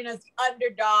 I'm going in as the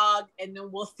underdog, and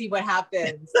then we'll see what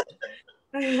happens.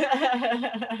 And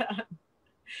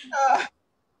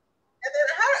then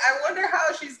I wonder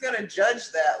how she's gonna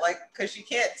judge that, because she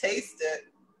can't taste it,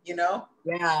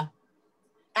 Yeah,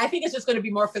 I think it's just going to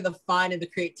be more for the fun and the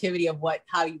creativity of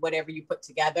whatever you put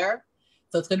together.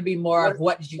 So it's going to be more of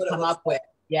what did you come up with?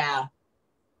 Yeah.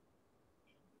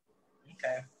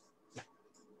 Okay.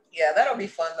 Yeah, that'll be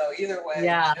fun though. Either way,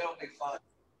 it'll be fun.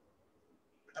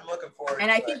 I'm looking forward and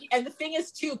to I it. think, and the thing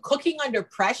is too, cooking under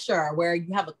pressure where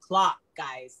you have a clock,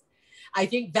 guys. I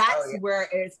think that's where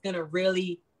it's gonna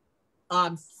really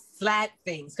slant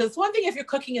things. Because one thing, if you're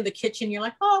cooking in the kitchen, you're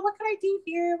like, oh, what can I do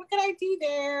here? What can I do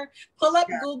there? Pull up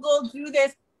Google, do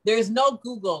this. There's no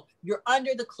Google. You're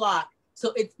under the clock.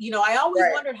 So it's, you know, I always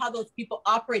wondered how those people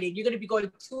operated. You're going to be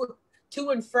going to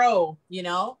and fro, you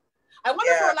know? I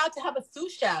wonder if we're allowed to have a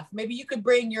sous chef. Maybe you could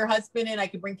bring your husband in. I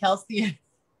could bring Kelsey in.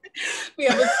 We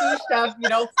have a sous chef, you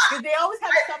know, because they always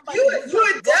have somebody. You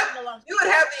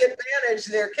would have the advantage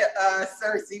there,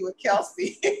 Cersei, with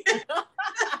Kelsey.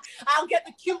 I'll get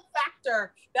the cute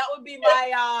factor. That would be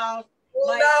my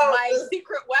my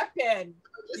secret weapon.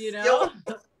 You know,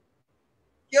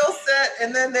 skill set,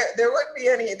 and then there wouldn't be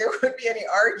any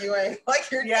arguing. Like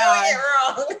you're doing it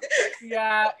wrong.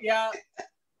 Yeah.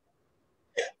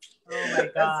 Oh my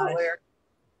God. That's hilarious.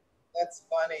 That's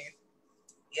funny.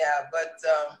 Yeah, but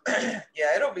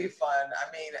yeah, it'll be fun.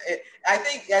 I mean, I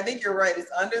think you're right.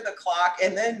 It's under the clock,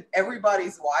 and then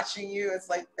everybody's watching you. It's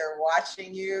like they're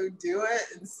watching you do it,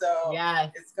 and so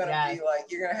it's gonna be like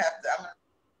you're gonna have to. I'm gonna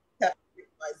have to pick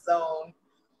my zone.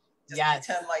 Just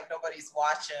pretend like nobody's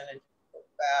watching and go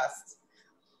fast.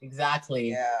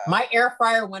 Exactly. Yeah. My air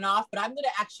fryer went off, but I'm gonna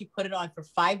actually put it on for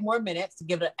 5 more minutes to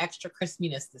give it an extra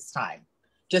crispiness this time,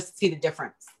 just to see the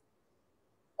difference.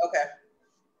 Okay.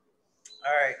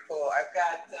 All right, cool.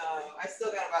 I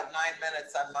still got about 9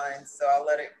 minutes on mine, so I'll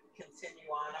let it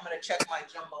continue on. I'm gonna check my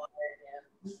jambalaya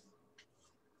again.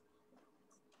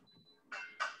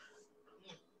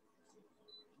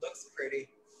 Looks pretty.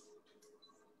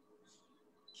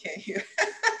 Can you?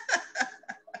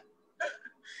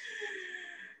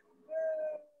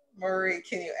 Marie,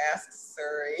 can you ask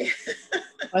Suri?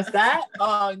 What's that?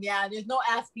 Oh, yeah, there's no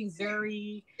asking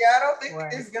Zuri. Yeah, I don't think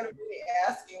there's going to be any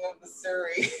asking of the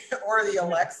Suri or the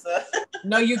Alexa.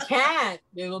 No, you can't.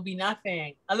 There will be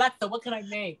nothing. Alexa, what can I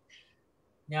make?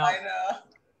 No. I know.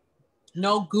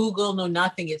 No Google, no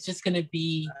nothing. It's just going to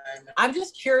be, I'm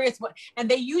just curious what, and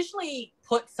they usually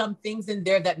put some things in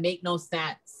there that make no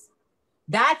sense.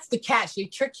 That's the catch. They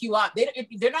trick you up.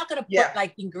 They're not going to put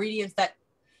like ingredients that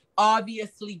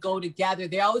obviously go together.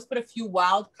 They always put a few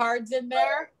wild cards in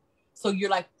there. So you're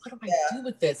like, what do I do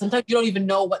with this? Sometimes you don't even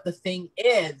know what the thing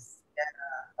is. Yeah,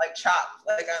 like chopped.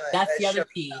 Like on that's the other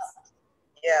piece.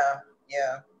 Yeah.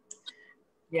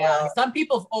 Well, some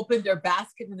people have opened their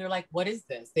basket and they're like, what is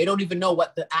this? They don't even know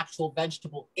what the actual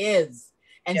vegetable is.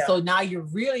 And so now you're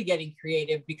really getting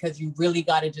creative because you really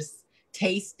got to just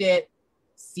taste it,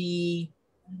 see.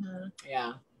 Mm-hmm.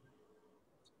 Yeah.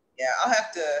 Yeah,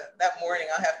 that morning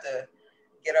I'll have to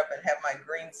get up and have my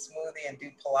green smoothie and do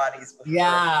Pilates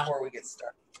before we get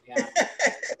started. Yeah.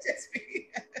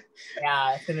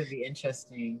 Yeah, it's going to be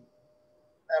interesting.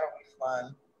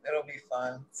 It'll be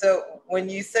fun. So when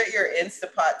you set your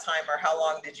Instapot timer, how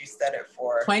long did you set it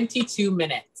for? 22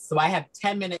 minutes. So I have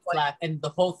 10 minutes left and the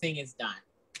whole thing is done.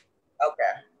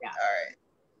 Okay. Yeah. All right.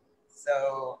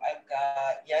 So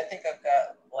I think I've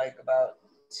got like about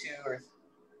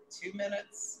 2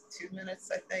 minutes,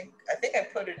 I think. I think I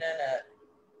put it in at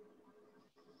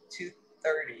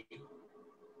 2:30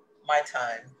 my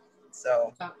time.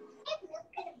 So.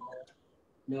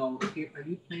 No, are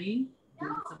you playing? No.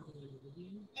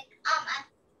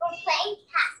 We're playing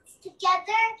cats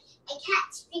together and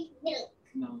cats drink milk.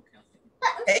 No, but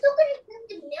I'm still gonna drink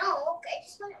the milk. I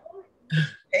just want to.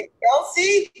 Hey,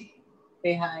 Kelsey.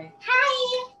 Say hi. Hi.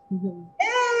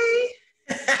 Hey.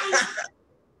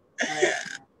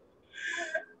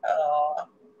 Oh.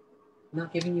 I'm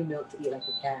not giving you milk to eat like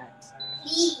a cat.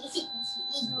 Please.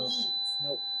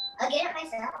 Nope. I'll get it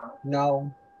myself.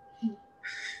 No.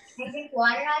 Can I drink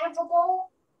water out of a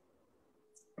bowl?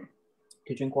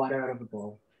 To drink water out of a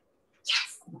bowl.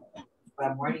 Yes.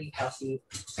 I'm warning you, Kelsey.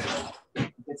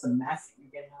 It's a mess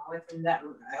you're getting all the way from that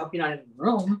room. I hope you're not in the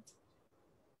room.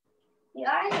 You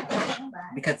are in the room,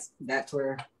 but. Because that's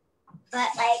where.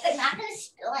 But like, I'm not gonna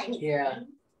spill anything. Yeah.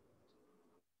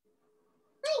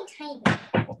 Tiny.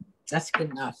 That's good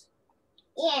enough.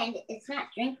 And it's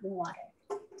not drinking water.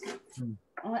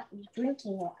 I want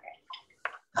drinking water.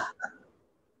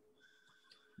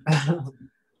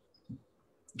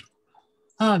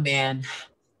 Oh man.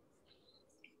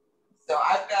 So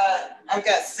I've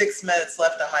got 6 minutes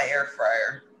left on my air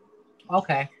fryer.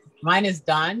 Okay. Mine is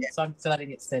done, so I'm still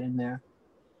letting it sit in there.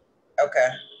 Okay.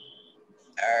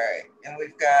 All right. And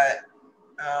we've got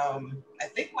I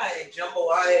think my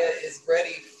jambalaya is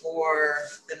ready for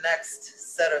the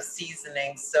next set of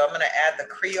seasonings. So I'm going to add the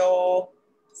Creole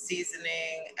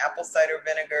seasoning, apple cider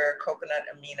vinegar, coconut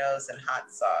aminos, and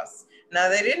hot sauce. Now,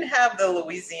 they didn't have the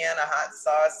Louisiana hot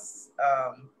sauce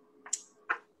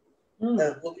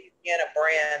the Louisiana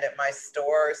brand at my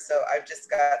store. So I've just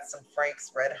got some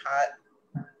Frank's Red Hot.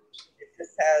 It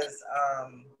just has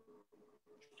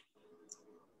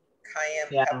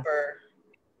cayenne pepper,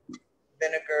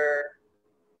 vinegar,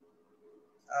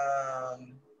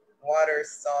 water,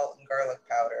 salt, and garlic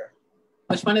powder.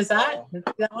 Which one is that?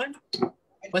 That one?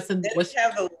 What's the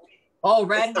have the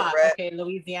Red Hot. Red. Okay,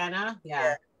 Louisiana.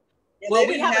 Yeah. Well,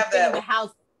 we have a thing in the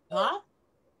house. Huh?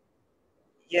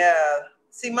 Yeah.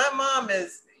 See, my mom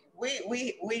is.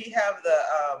 We have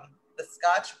the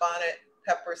Scotch bonnet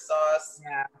pepper sauce,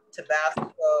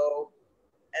 Tabasco,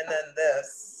 and then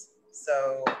this.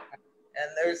 So,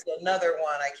 and there's another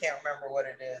one. I can't remember what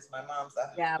it is. My mom's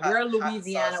we're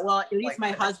Louisiana. Well, at least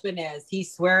my husband is. He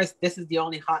swears this is the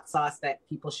only hot sauce that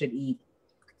people should eat.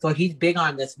 So he's big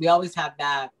on this. We always have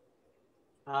that.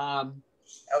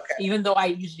 Okay. Even though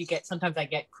sometimes I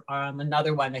get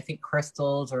another one, I think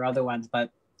Crystals or other ones,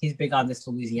 but he's big on this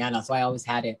Louisiana, so I always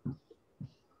had it.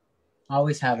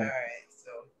 Always have it. All right,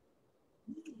 so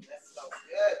that smells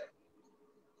good.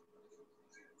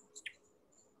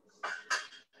 All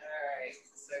right,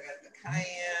 so I got the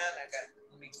cayenne.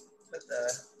 Let me put the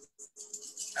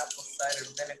apple cider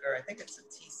vinegar. I think it's a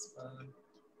teaspoon.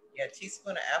 Yeah, a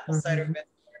teaspoon of apple cider vinegar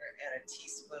and a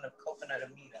teaspoon of coconut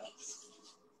amino.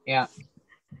 Yeah.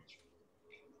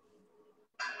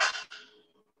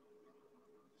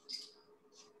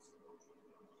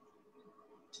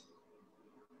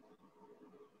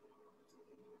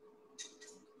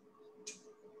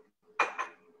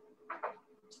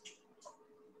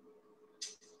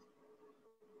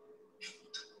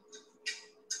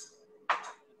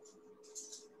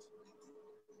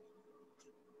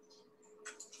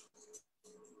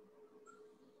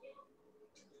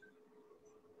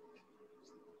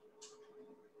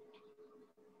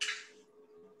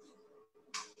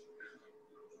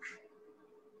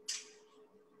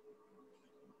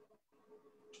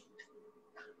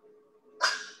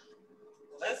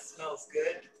 That smells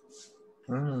good.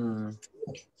 Yeah,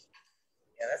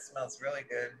 that smells really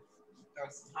good. Throw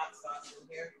some hot sauce in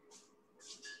here.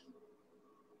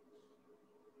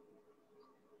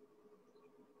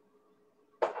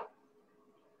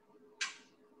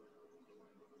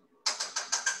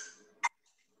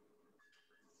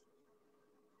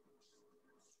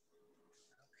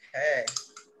 Okay.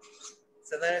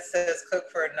 So then it says cook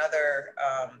for another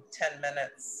 10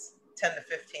 minutes, 10 to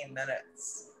 15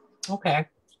 minutes. Okay.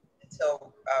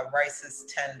 Until rice is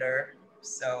tender.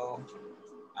 So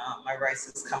my rice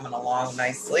is coming along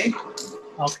nicely.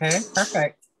 Okay,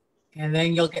 perfect. And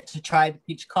then you'll get to try the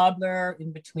peach cobbler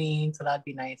in between, so that'd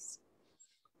be nice.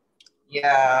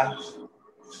 Yeah.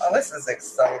 Oh, this is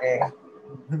exciting.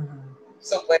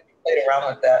 So glad you played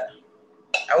around with that.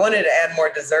 I wanted to add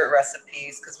more dessert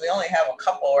recipes because we only have a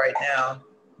couple right now.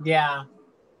 Yeah.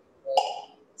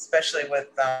 Especially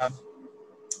with the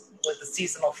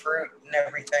seasonal fruit and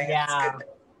everything. Yeah. It's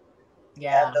good to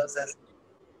add those as we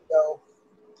go.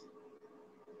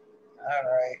 All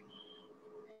right.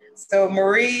 So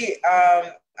Marie,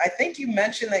 I think you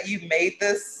mentioned that you made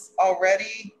this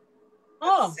already.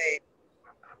 Let's see.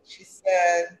 She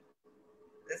said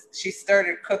she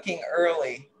started cooking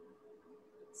early.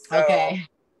 So, okay.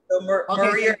 So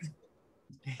Marie,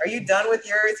 are you done with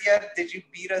yours yet? Did you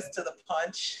beat us to the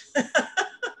punch?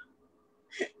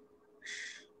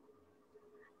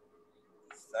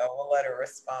 So we'll let her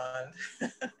respond.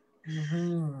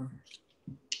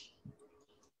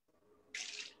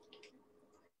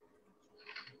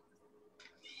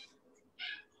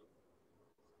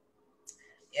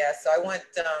 Yeah, so I went,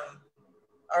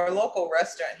 our local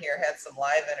restaurant here had some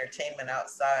live entertainment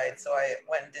outside. So I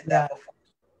went and did that before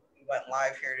we went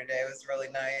live here today. It was really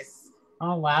nice.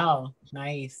 Oh, wow.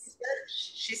 Nice.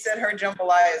 She said her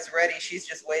jambalaya is ready. She's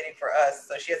just waiting for us.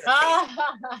 So she hasn't tasted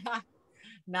it.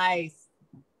 Nice.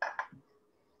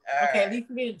 Okay, at least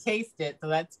you didn't taste it. So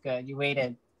that's good. You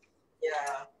waited.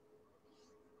 Yeah.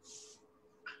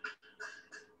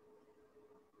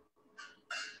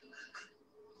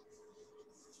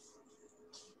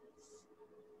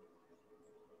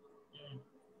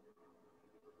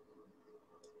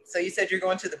 So you said you're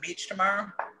going to the beach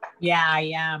tomorrow? Yeah,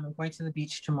 I am. I'm going to the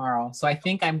beach tomorrow. So I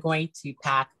think I'm going to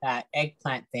pack that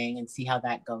eggplant thing and see how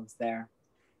that goes there.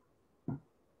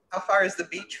 How far is the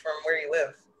beach from where you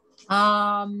live?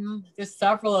 There's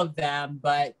several of them,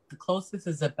 but the closest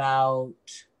is about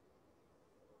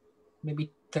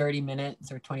maybe 30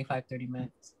 minutes or 25, 30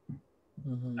 minutes. All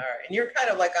right. And you're kind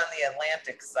of like on the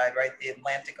Atlantic side, right? The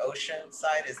Atlantic Ocean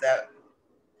side. Is that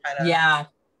kind of? Yeah,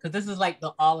 because this is like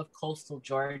all of coastal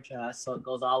Georgia. So it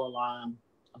goes all along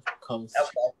the coast.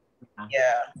 Okay.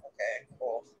 Yeah. Okay,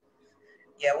 cool.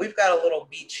 Yeah, we've got a little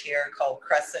beach here called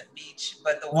Crescent Beach,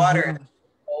 but the water is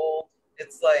cold.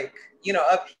 It's like, you know,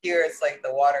 up here, it's like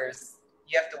the water's,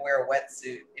 you have to wear a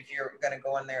wetsuit if you're going to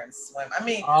go in there and swim. I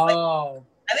mean, like,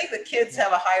 I think the kids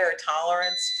have a higher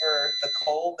tolerance for the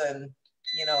cold than,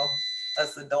 you know,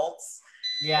 us adults.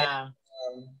 Yeah.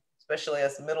 And, especially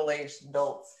us middle-aged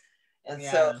adults. And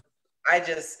so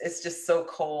it's just so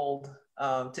cold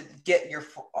to get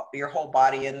your whole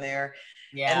body in there.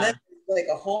 Yeah. And then like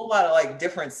a whole lot of like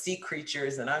different sea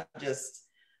creatures, and I'm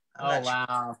not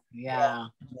wow. Sure.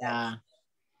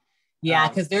 Yeah,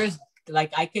 because there's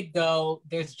like, I could go,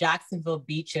 there's Jacksonville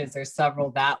beaches, there's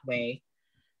several that way,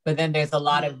 but then there's a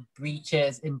lot of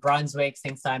beaches in Brunswick,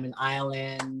 St. Simon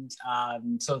Island,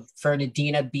 so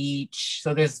Fernandina Beach.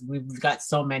 So we've got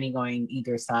so many going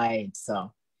either side.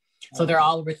 So they're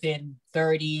all within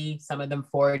 30, some of them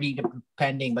 40,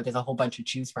 depending, but there's a whole bunch to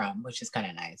choose from, which is kind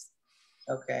of nice.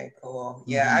 Okay, cool.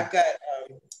 Yeah, I've got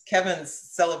Kevin's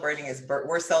celebrating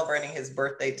we're celebrating his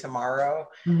birthday tomorrow.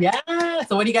 Yeah.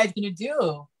 So what are you guys gonna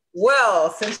do?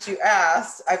 Well, since you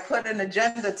asked, I put an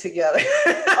agenda together.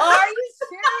 Oh, are you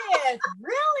serious?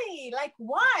 Really? Like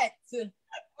what?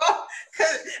 Well,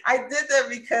 I did that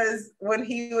because when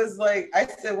he was like, I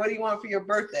said, what do you want for your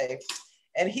birthday?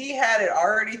 And he had it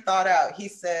already thought out. He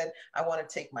said, I want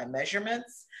to take my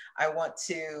measurements. I want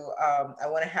to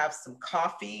have some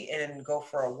coffee and go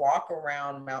for a walk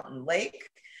around Mountain Lake.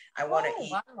 I want to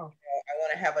eat. Wow. I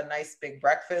want to have a nice big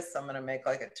breakfast. I'm going to make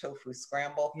like a tofu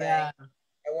scramble thing. Yeah.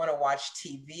 I want to watch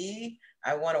TV.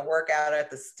 I want to work out at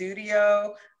the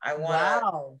studio. I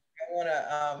want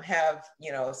to have,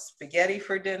 you know, spaghetti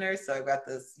for dinner. So I've got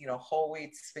this, you know, whole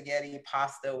wheat spaghetti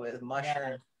pasta with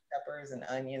mushrooms, peppers, and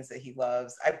onions that he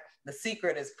loves. The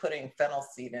secret is putting fennel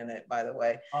seed in it, by the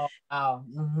way. Oh, wow.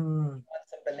 Some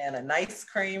banana nice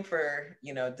cream for,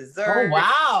 you know, dessert. Oh,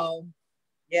 wow.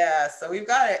 Yeah, so we've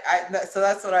got it. So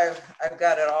that's what I've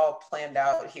got it all planned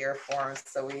out here for him.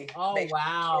 So we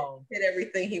hit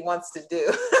everything he wants to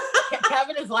do.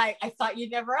 Kevin is like, I thought you'd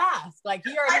never ask. Like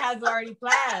he already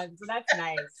planned. So that's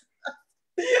nice.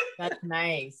 That's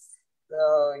nice.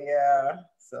 So yeah.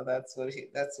 So that's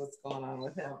what's going on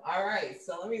with him. All right.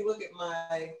 So let me look at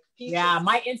my peaches. Yeah,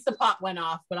 my Instapot went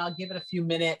off, but I'll give it a few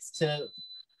minutes to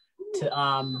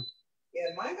Yeah,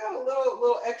 mine got a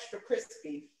little extra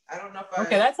crispy. I don't know if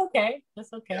Okay, that's okay.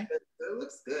 That's okay. Yeah, it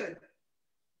looks good.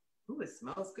 Ooh, it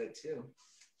smells good too.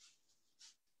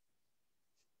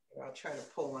 I'll try to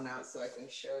pull one out so I can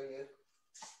show you.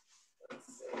 Let's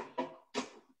see.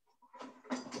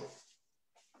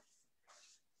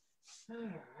 All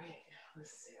right.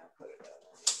 Let's see. I'll put it up.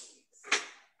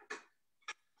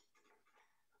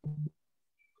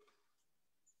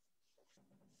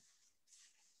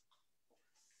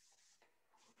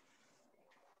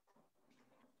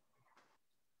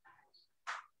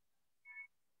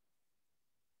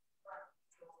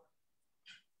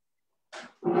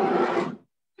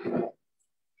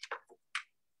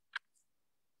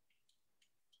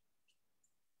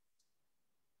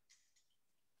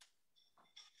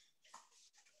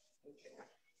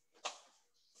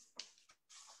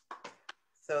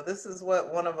 So this is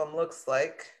what one of them looks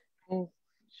like. Oh,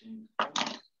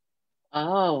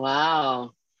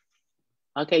 wow.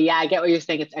 Okay, yeah, I get what you're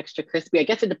saying. It's extra crispy. I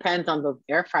guess it depends on the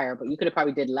air fryer, but you could have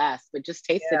probably did less, but just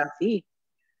taste it and see.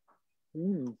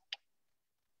 Ooh,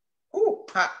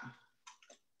 hot.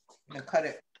 I'm gonna cut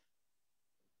it.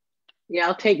 Yeah,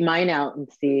 I'll take mine out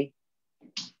and see.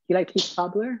 Do you like peach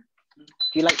cobbler? Do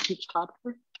you like peach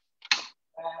cobbler?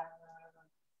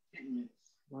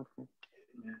 Okay.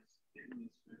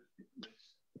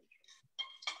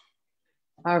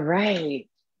 All right.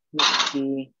 Let's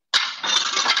see.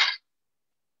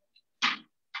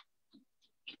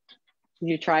 Did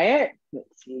you try it?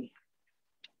 Let's see.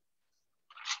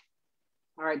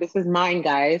 All right, this is mine,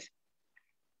 guys.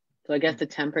 So I guess the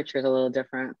temperature is a little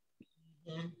different.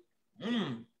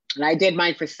 And I did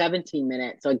mine for 17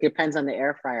 minutes, so it depends on the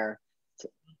air fryer.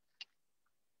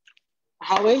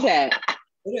 How is it?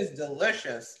 It is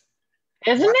delicious.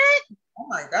 Isn't it? Oh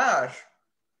my gosh.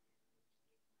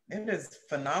 It is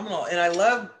phenomenal. And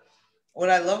what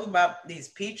I love about these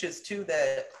peaches too,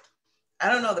 that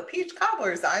I don't know, the peach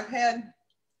cobblers I've had,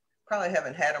 probably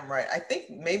haven't had them right. I think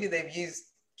maybe they've used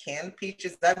canned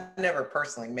peaches. I've never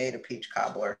personally made a peach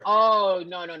cobbler. Oh,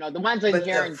 no. The ones in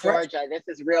here in Georgia, this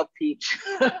is real peach.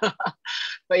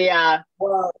 But yeah.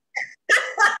 Well,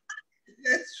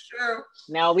 it's true.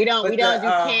 No, we don't do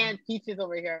canned peaches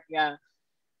over here. Yeah.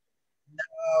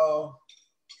 No.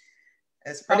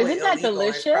 It's probably isn't that illegal.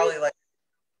 delicious? It's probably like,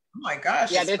 oh my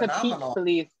gosh, yeah, it's there's phenomenal. a peach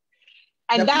police.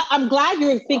 And that I'm glad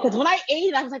you're thinking, because when I ate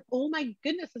it, I was like, oh my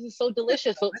goodness, this is so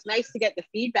delicious. So it's nice to get the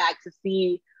feedback to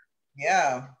see.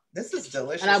 Yeah, this is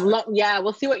delicious. And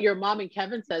we'll see what your mom and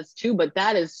Kevin says too. But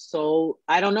that is so,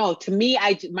 I don't know. To me,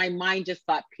 my mind just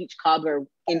thought peach cobbler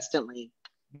instantly.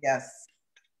 Yes.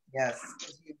 Yes.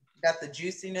 You got the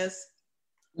juiciness.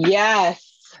 Yes.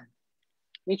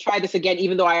 Let me try this again,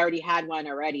 even though I already had one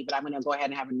already, but I'm going to go ahead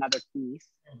and have another piece.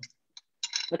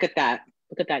 Look at that.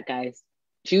 Look at that, guys.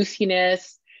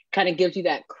 Juiciness kind of gives you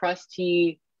that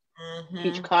crusty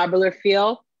peach cobbler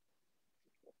feel.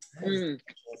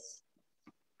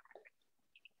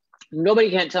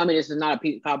 Nobody can tell me this is not a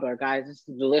peach cobbler, guys. This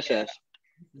is delicious.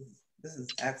 This is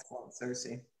excellent,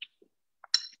 Cersei.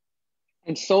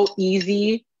 And so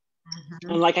easy.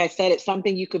 And like I said, it's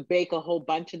something you could bake a whole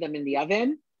bunch of them in the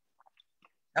oven.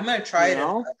 I'm going to try it.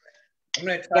 I'm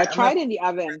going to try it in the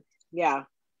oven. Yeah.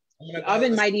 The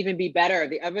oven might even be better.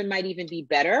 The oven might even be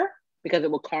better because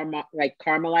it will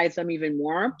caramelize them even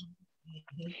more.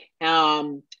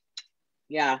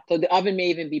 Yeah, so the oven may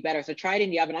even be better. So try it in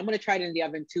the oven. I'm going to try it in the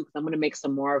oven too because I'm going to make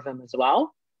some more of them as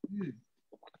well.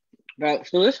 But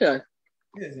it's delicious.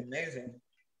 It is amazing.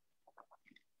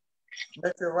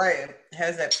 But you're right. It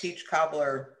has that peach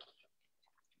cobbler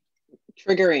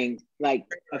triggering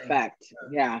effect.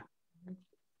 Yeah.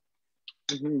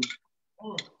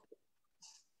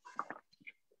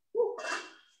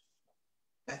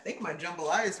 I think my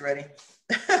jambalaya is ready.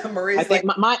 Marie's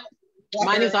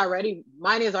mine is already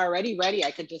ready.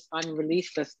 I could just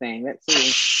unrelease this thing. Let's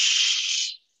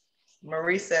see.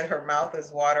 Marie said her mouth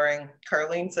is watering.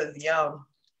 Carlene says yum.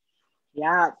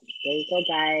 Yeah, there you go,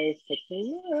 guys.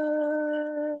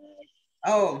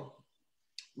 Oh,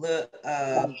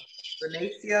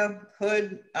 Renacia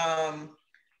Hood.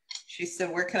 She said,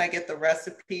 "Where can I get the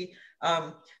recipe?"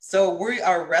 So we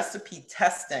are recipe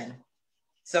testing.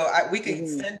 So we can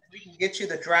get you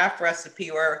the draft recipe,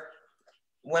 or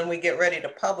when we get ready to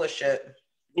publish it,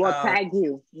 we'll tag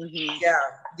you.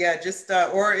 Yeah. Just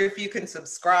or if you can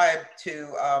subscribe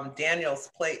to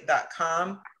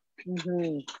danielsplate.com.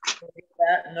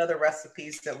 That and other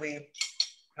recipes that we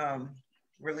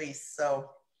release.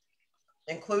 So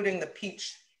including the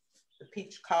peach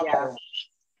cobbler.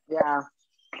 Yeah.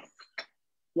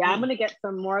 I'm gonna get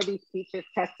some more of these peaches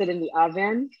tested in the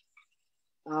oven.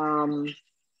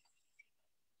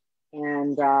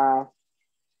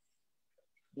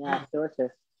 Yeah,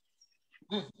 delicious.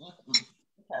 Okay.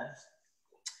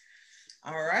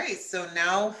 All right, so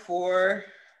now for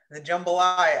the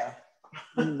jambalaya.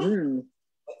 Let's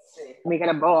see. Let me get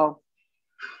a bowl.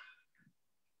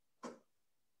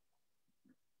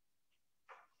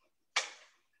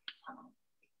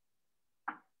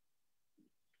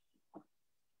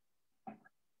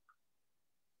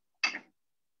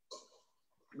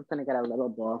 I'm gonna get a little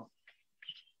bowl.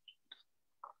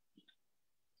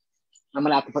 I'm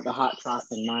gonna have to put the hot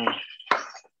sauce in mine.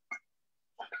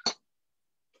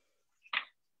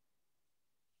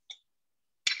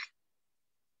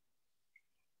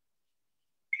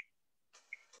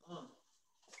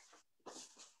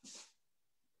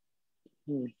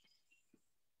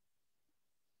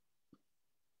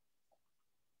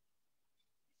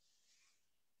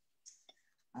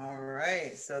 All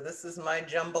right, so this is my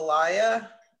jambalaya.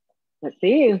 Let's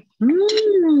see.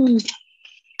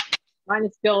 Mine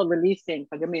is still releasing,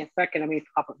 so give me a second. Let me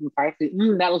pop up some parsley.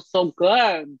 That was so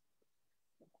good.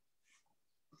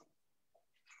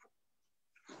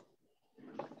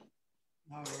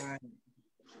 All right.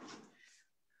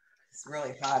 It's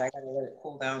really hot. I gotta let it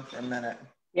cool down for a minute.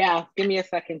 Yeah, give me a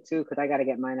second too, because I gotta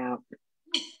get mine out.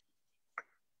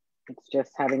 It's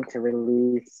just having to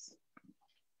release.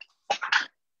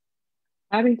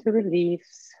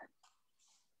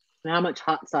 Now, how much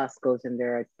hot sauce goes in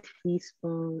there? A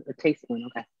teaspoon,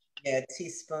 okay. Yeah, a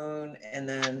teaspoon, and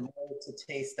then more to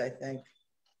taste, I think.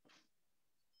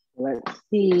 Let's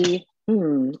see.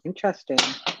 Interesting.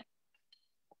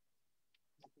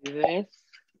 Do this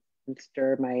and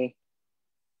stir my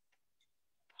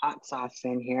hot sauce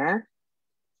in here.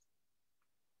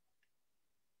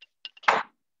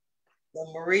 So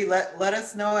Marie, let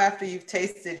us know after you've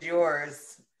tasted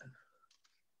yours.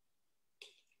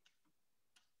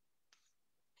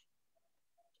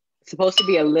 It's supposed to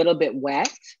be a little bit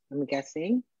wet, I'm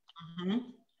guessing. All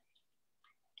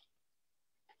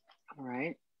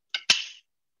right.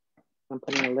 I'm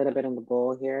putting a little bit in the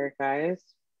bowl here, guys.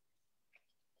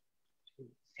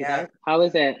 Yeah. How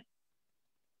is it?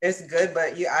 It's good,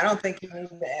 but I don't think you need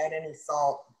to add any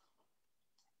salt.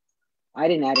 I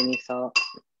didn't add any salt.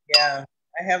 Yeah,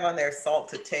 I have on there salt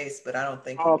to taste, but I don't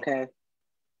think. Okay.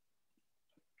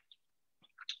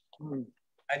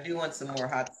 I do want some more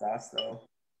hot sauce though.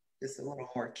 Just a little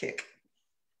more kick.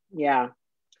 Yeah.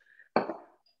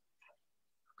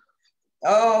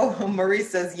 Oh, Marie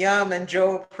says yum, and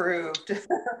Joe approved.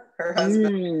 Her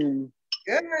husband.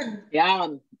 Good. Yeah,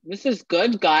 this is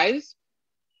good, guys.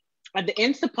 At the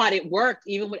Instapot, it worked,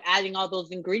 even with adding all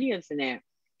those ingredients in it.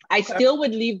 I still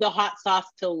would leave the hot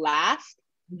sauce till last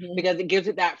because it gives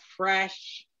it that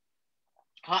fresh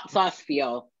hot sauce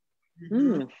feel.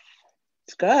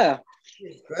 It's good.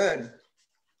 It's good.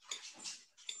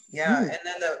 Yeah, and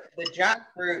then the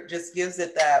jackfruit just gives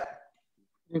it that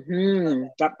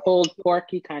that pulled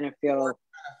porky kind of feel.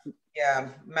 Yeah,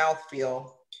 mouth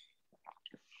feel.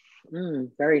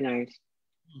 Very nice.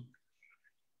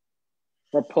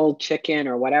 Or pulled chicken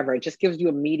or whatever. It just gives you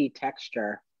a meaty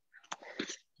texture.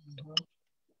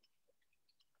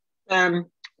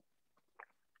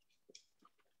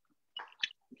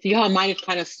 See how mine is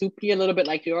kind of soupy a little bit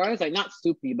like yours? Like not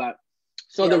soupy, but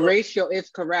so the ratio is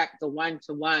correct, the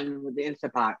 1-to-1 with the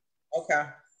Instapot. Okay.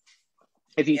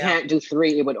 If you can't do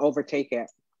 3, it would overtake it.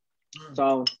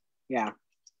 So yeah.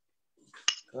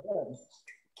 Good.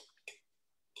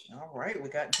 All right, we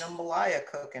got jambalaya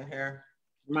cooking here.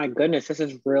 My goodness, this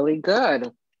is really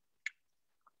good.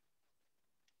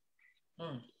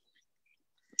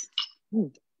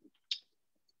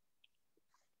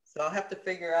 So I'll have to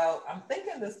figure out, I'm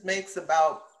thinking this makes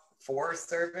about 4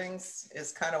 servings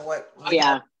is kind of what.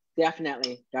 Yeah,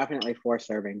 definitely 4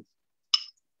 servings.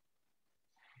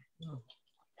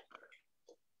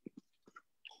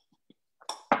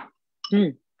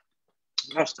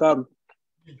 That's good.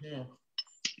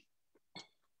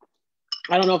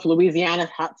 I don't know if Louisiana's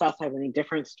hot sauce has any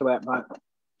difference to it, but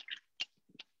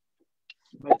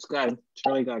it's good. It's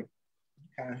really good.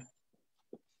 Okay.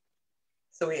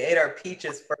 So we ate our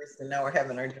peaches first, and now we're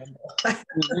having our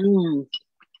jambalaya.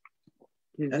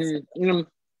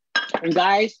 And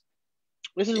guys,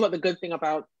 this is what the good thing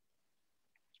about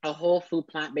a whole food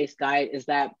plant-based diet is,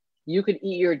 that you could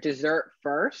eat your dessert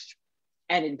first,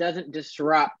 and it doesn't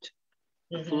disrupt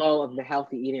the flow of the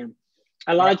healthy eating.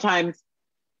 A lot of times,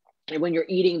 when you're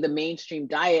eating the mainstream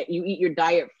diet, you eat your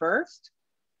diet first.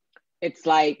 It's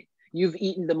like you've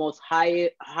eaten the most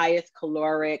highest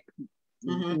caloric,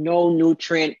 no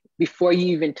nutrient before you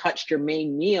even touched your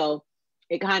main meal.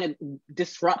 It kind of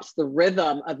disrupts the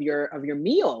rhythm of your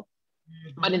meal.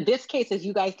 But in this case, as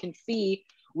you guys can see,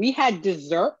 we had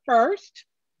dessert first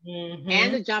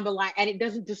and the jambalaya, and it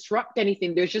doesn't disrupt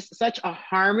anything. There's just such a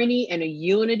harmony and a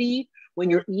unity when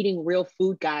you're eating real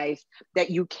food, guys, that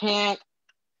you can't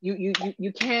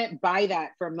buy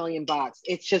that for $1 million.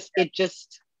 It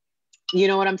just, you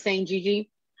know what I'm saying,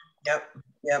 Gigi? Yep.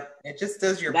 It just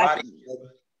does your body good.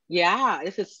 Yeah,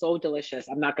 this is so delicious.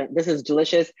 This is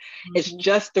delicious. It's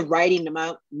just the right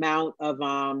amount of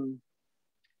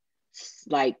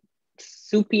like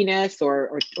soupiness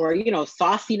or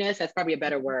sauciness. That's probably a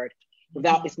better word.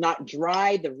 It's not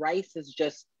dry. The rice is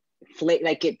just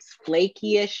like it's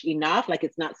flaky-ish enough, like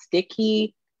it's not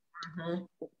sticky.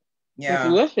 Yeah. It's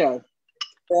delicious.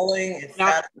 Filling, it's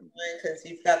satisfying because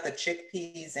you've got the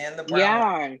chickpeas and the brown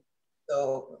rice.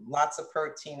 So lots of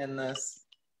protein in this.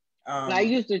 I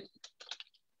used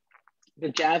the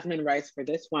jasmine rice for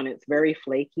this one. It's very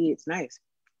flaky. It's nice.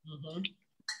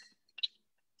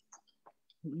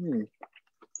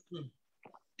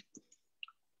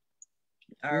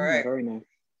 All right. Very nice.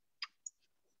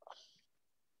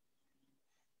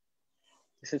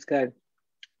 This is good.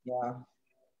 Yeah.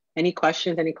 Any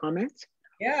questions? Any comments?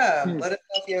 Yeah. Let us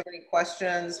know if you have any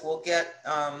questions. We'll get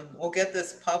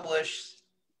this published.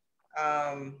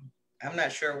 I'm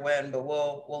not sure when, but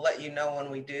we'll let you know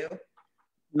when we do.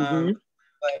 But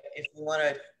if you want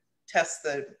to test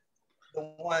the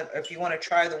one, if you want to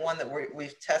try the one that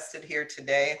we've tested here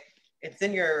today, it's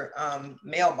in your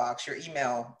mailbox, your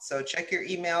email. So check your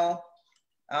email,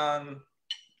 and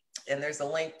there's a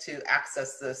link to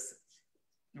access this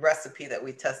recipe that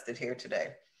we tested here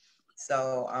today.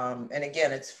 So, and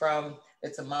again, it's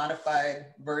a modified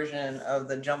version of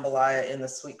the jambalaya in the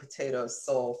sweet potato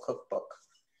soul cookbook.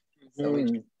 So we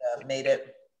just, made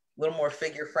it a little more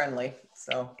figure friendly.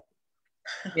 So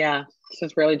yeah, this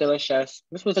is really delicious.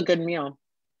 This was a good meal.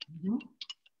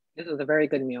 This was a very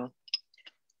good meal.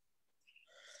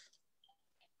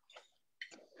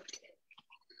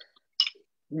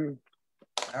 All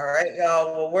right,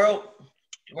 y'all. Well,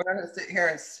 we're gonna sit here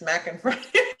and smack in front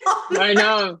of you. I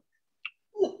know.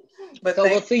 But so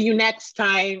we'll see you next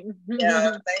time.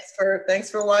 Yeah,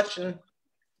 thanks for watching.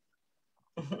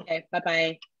 Okay,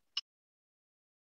 bye-bye.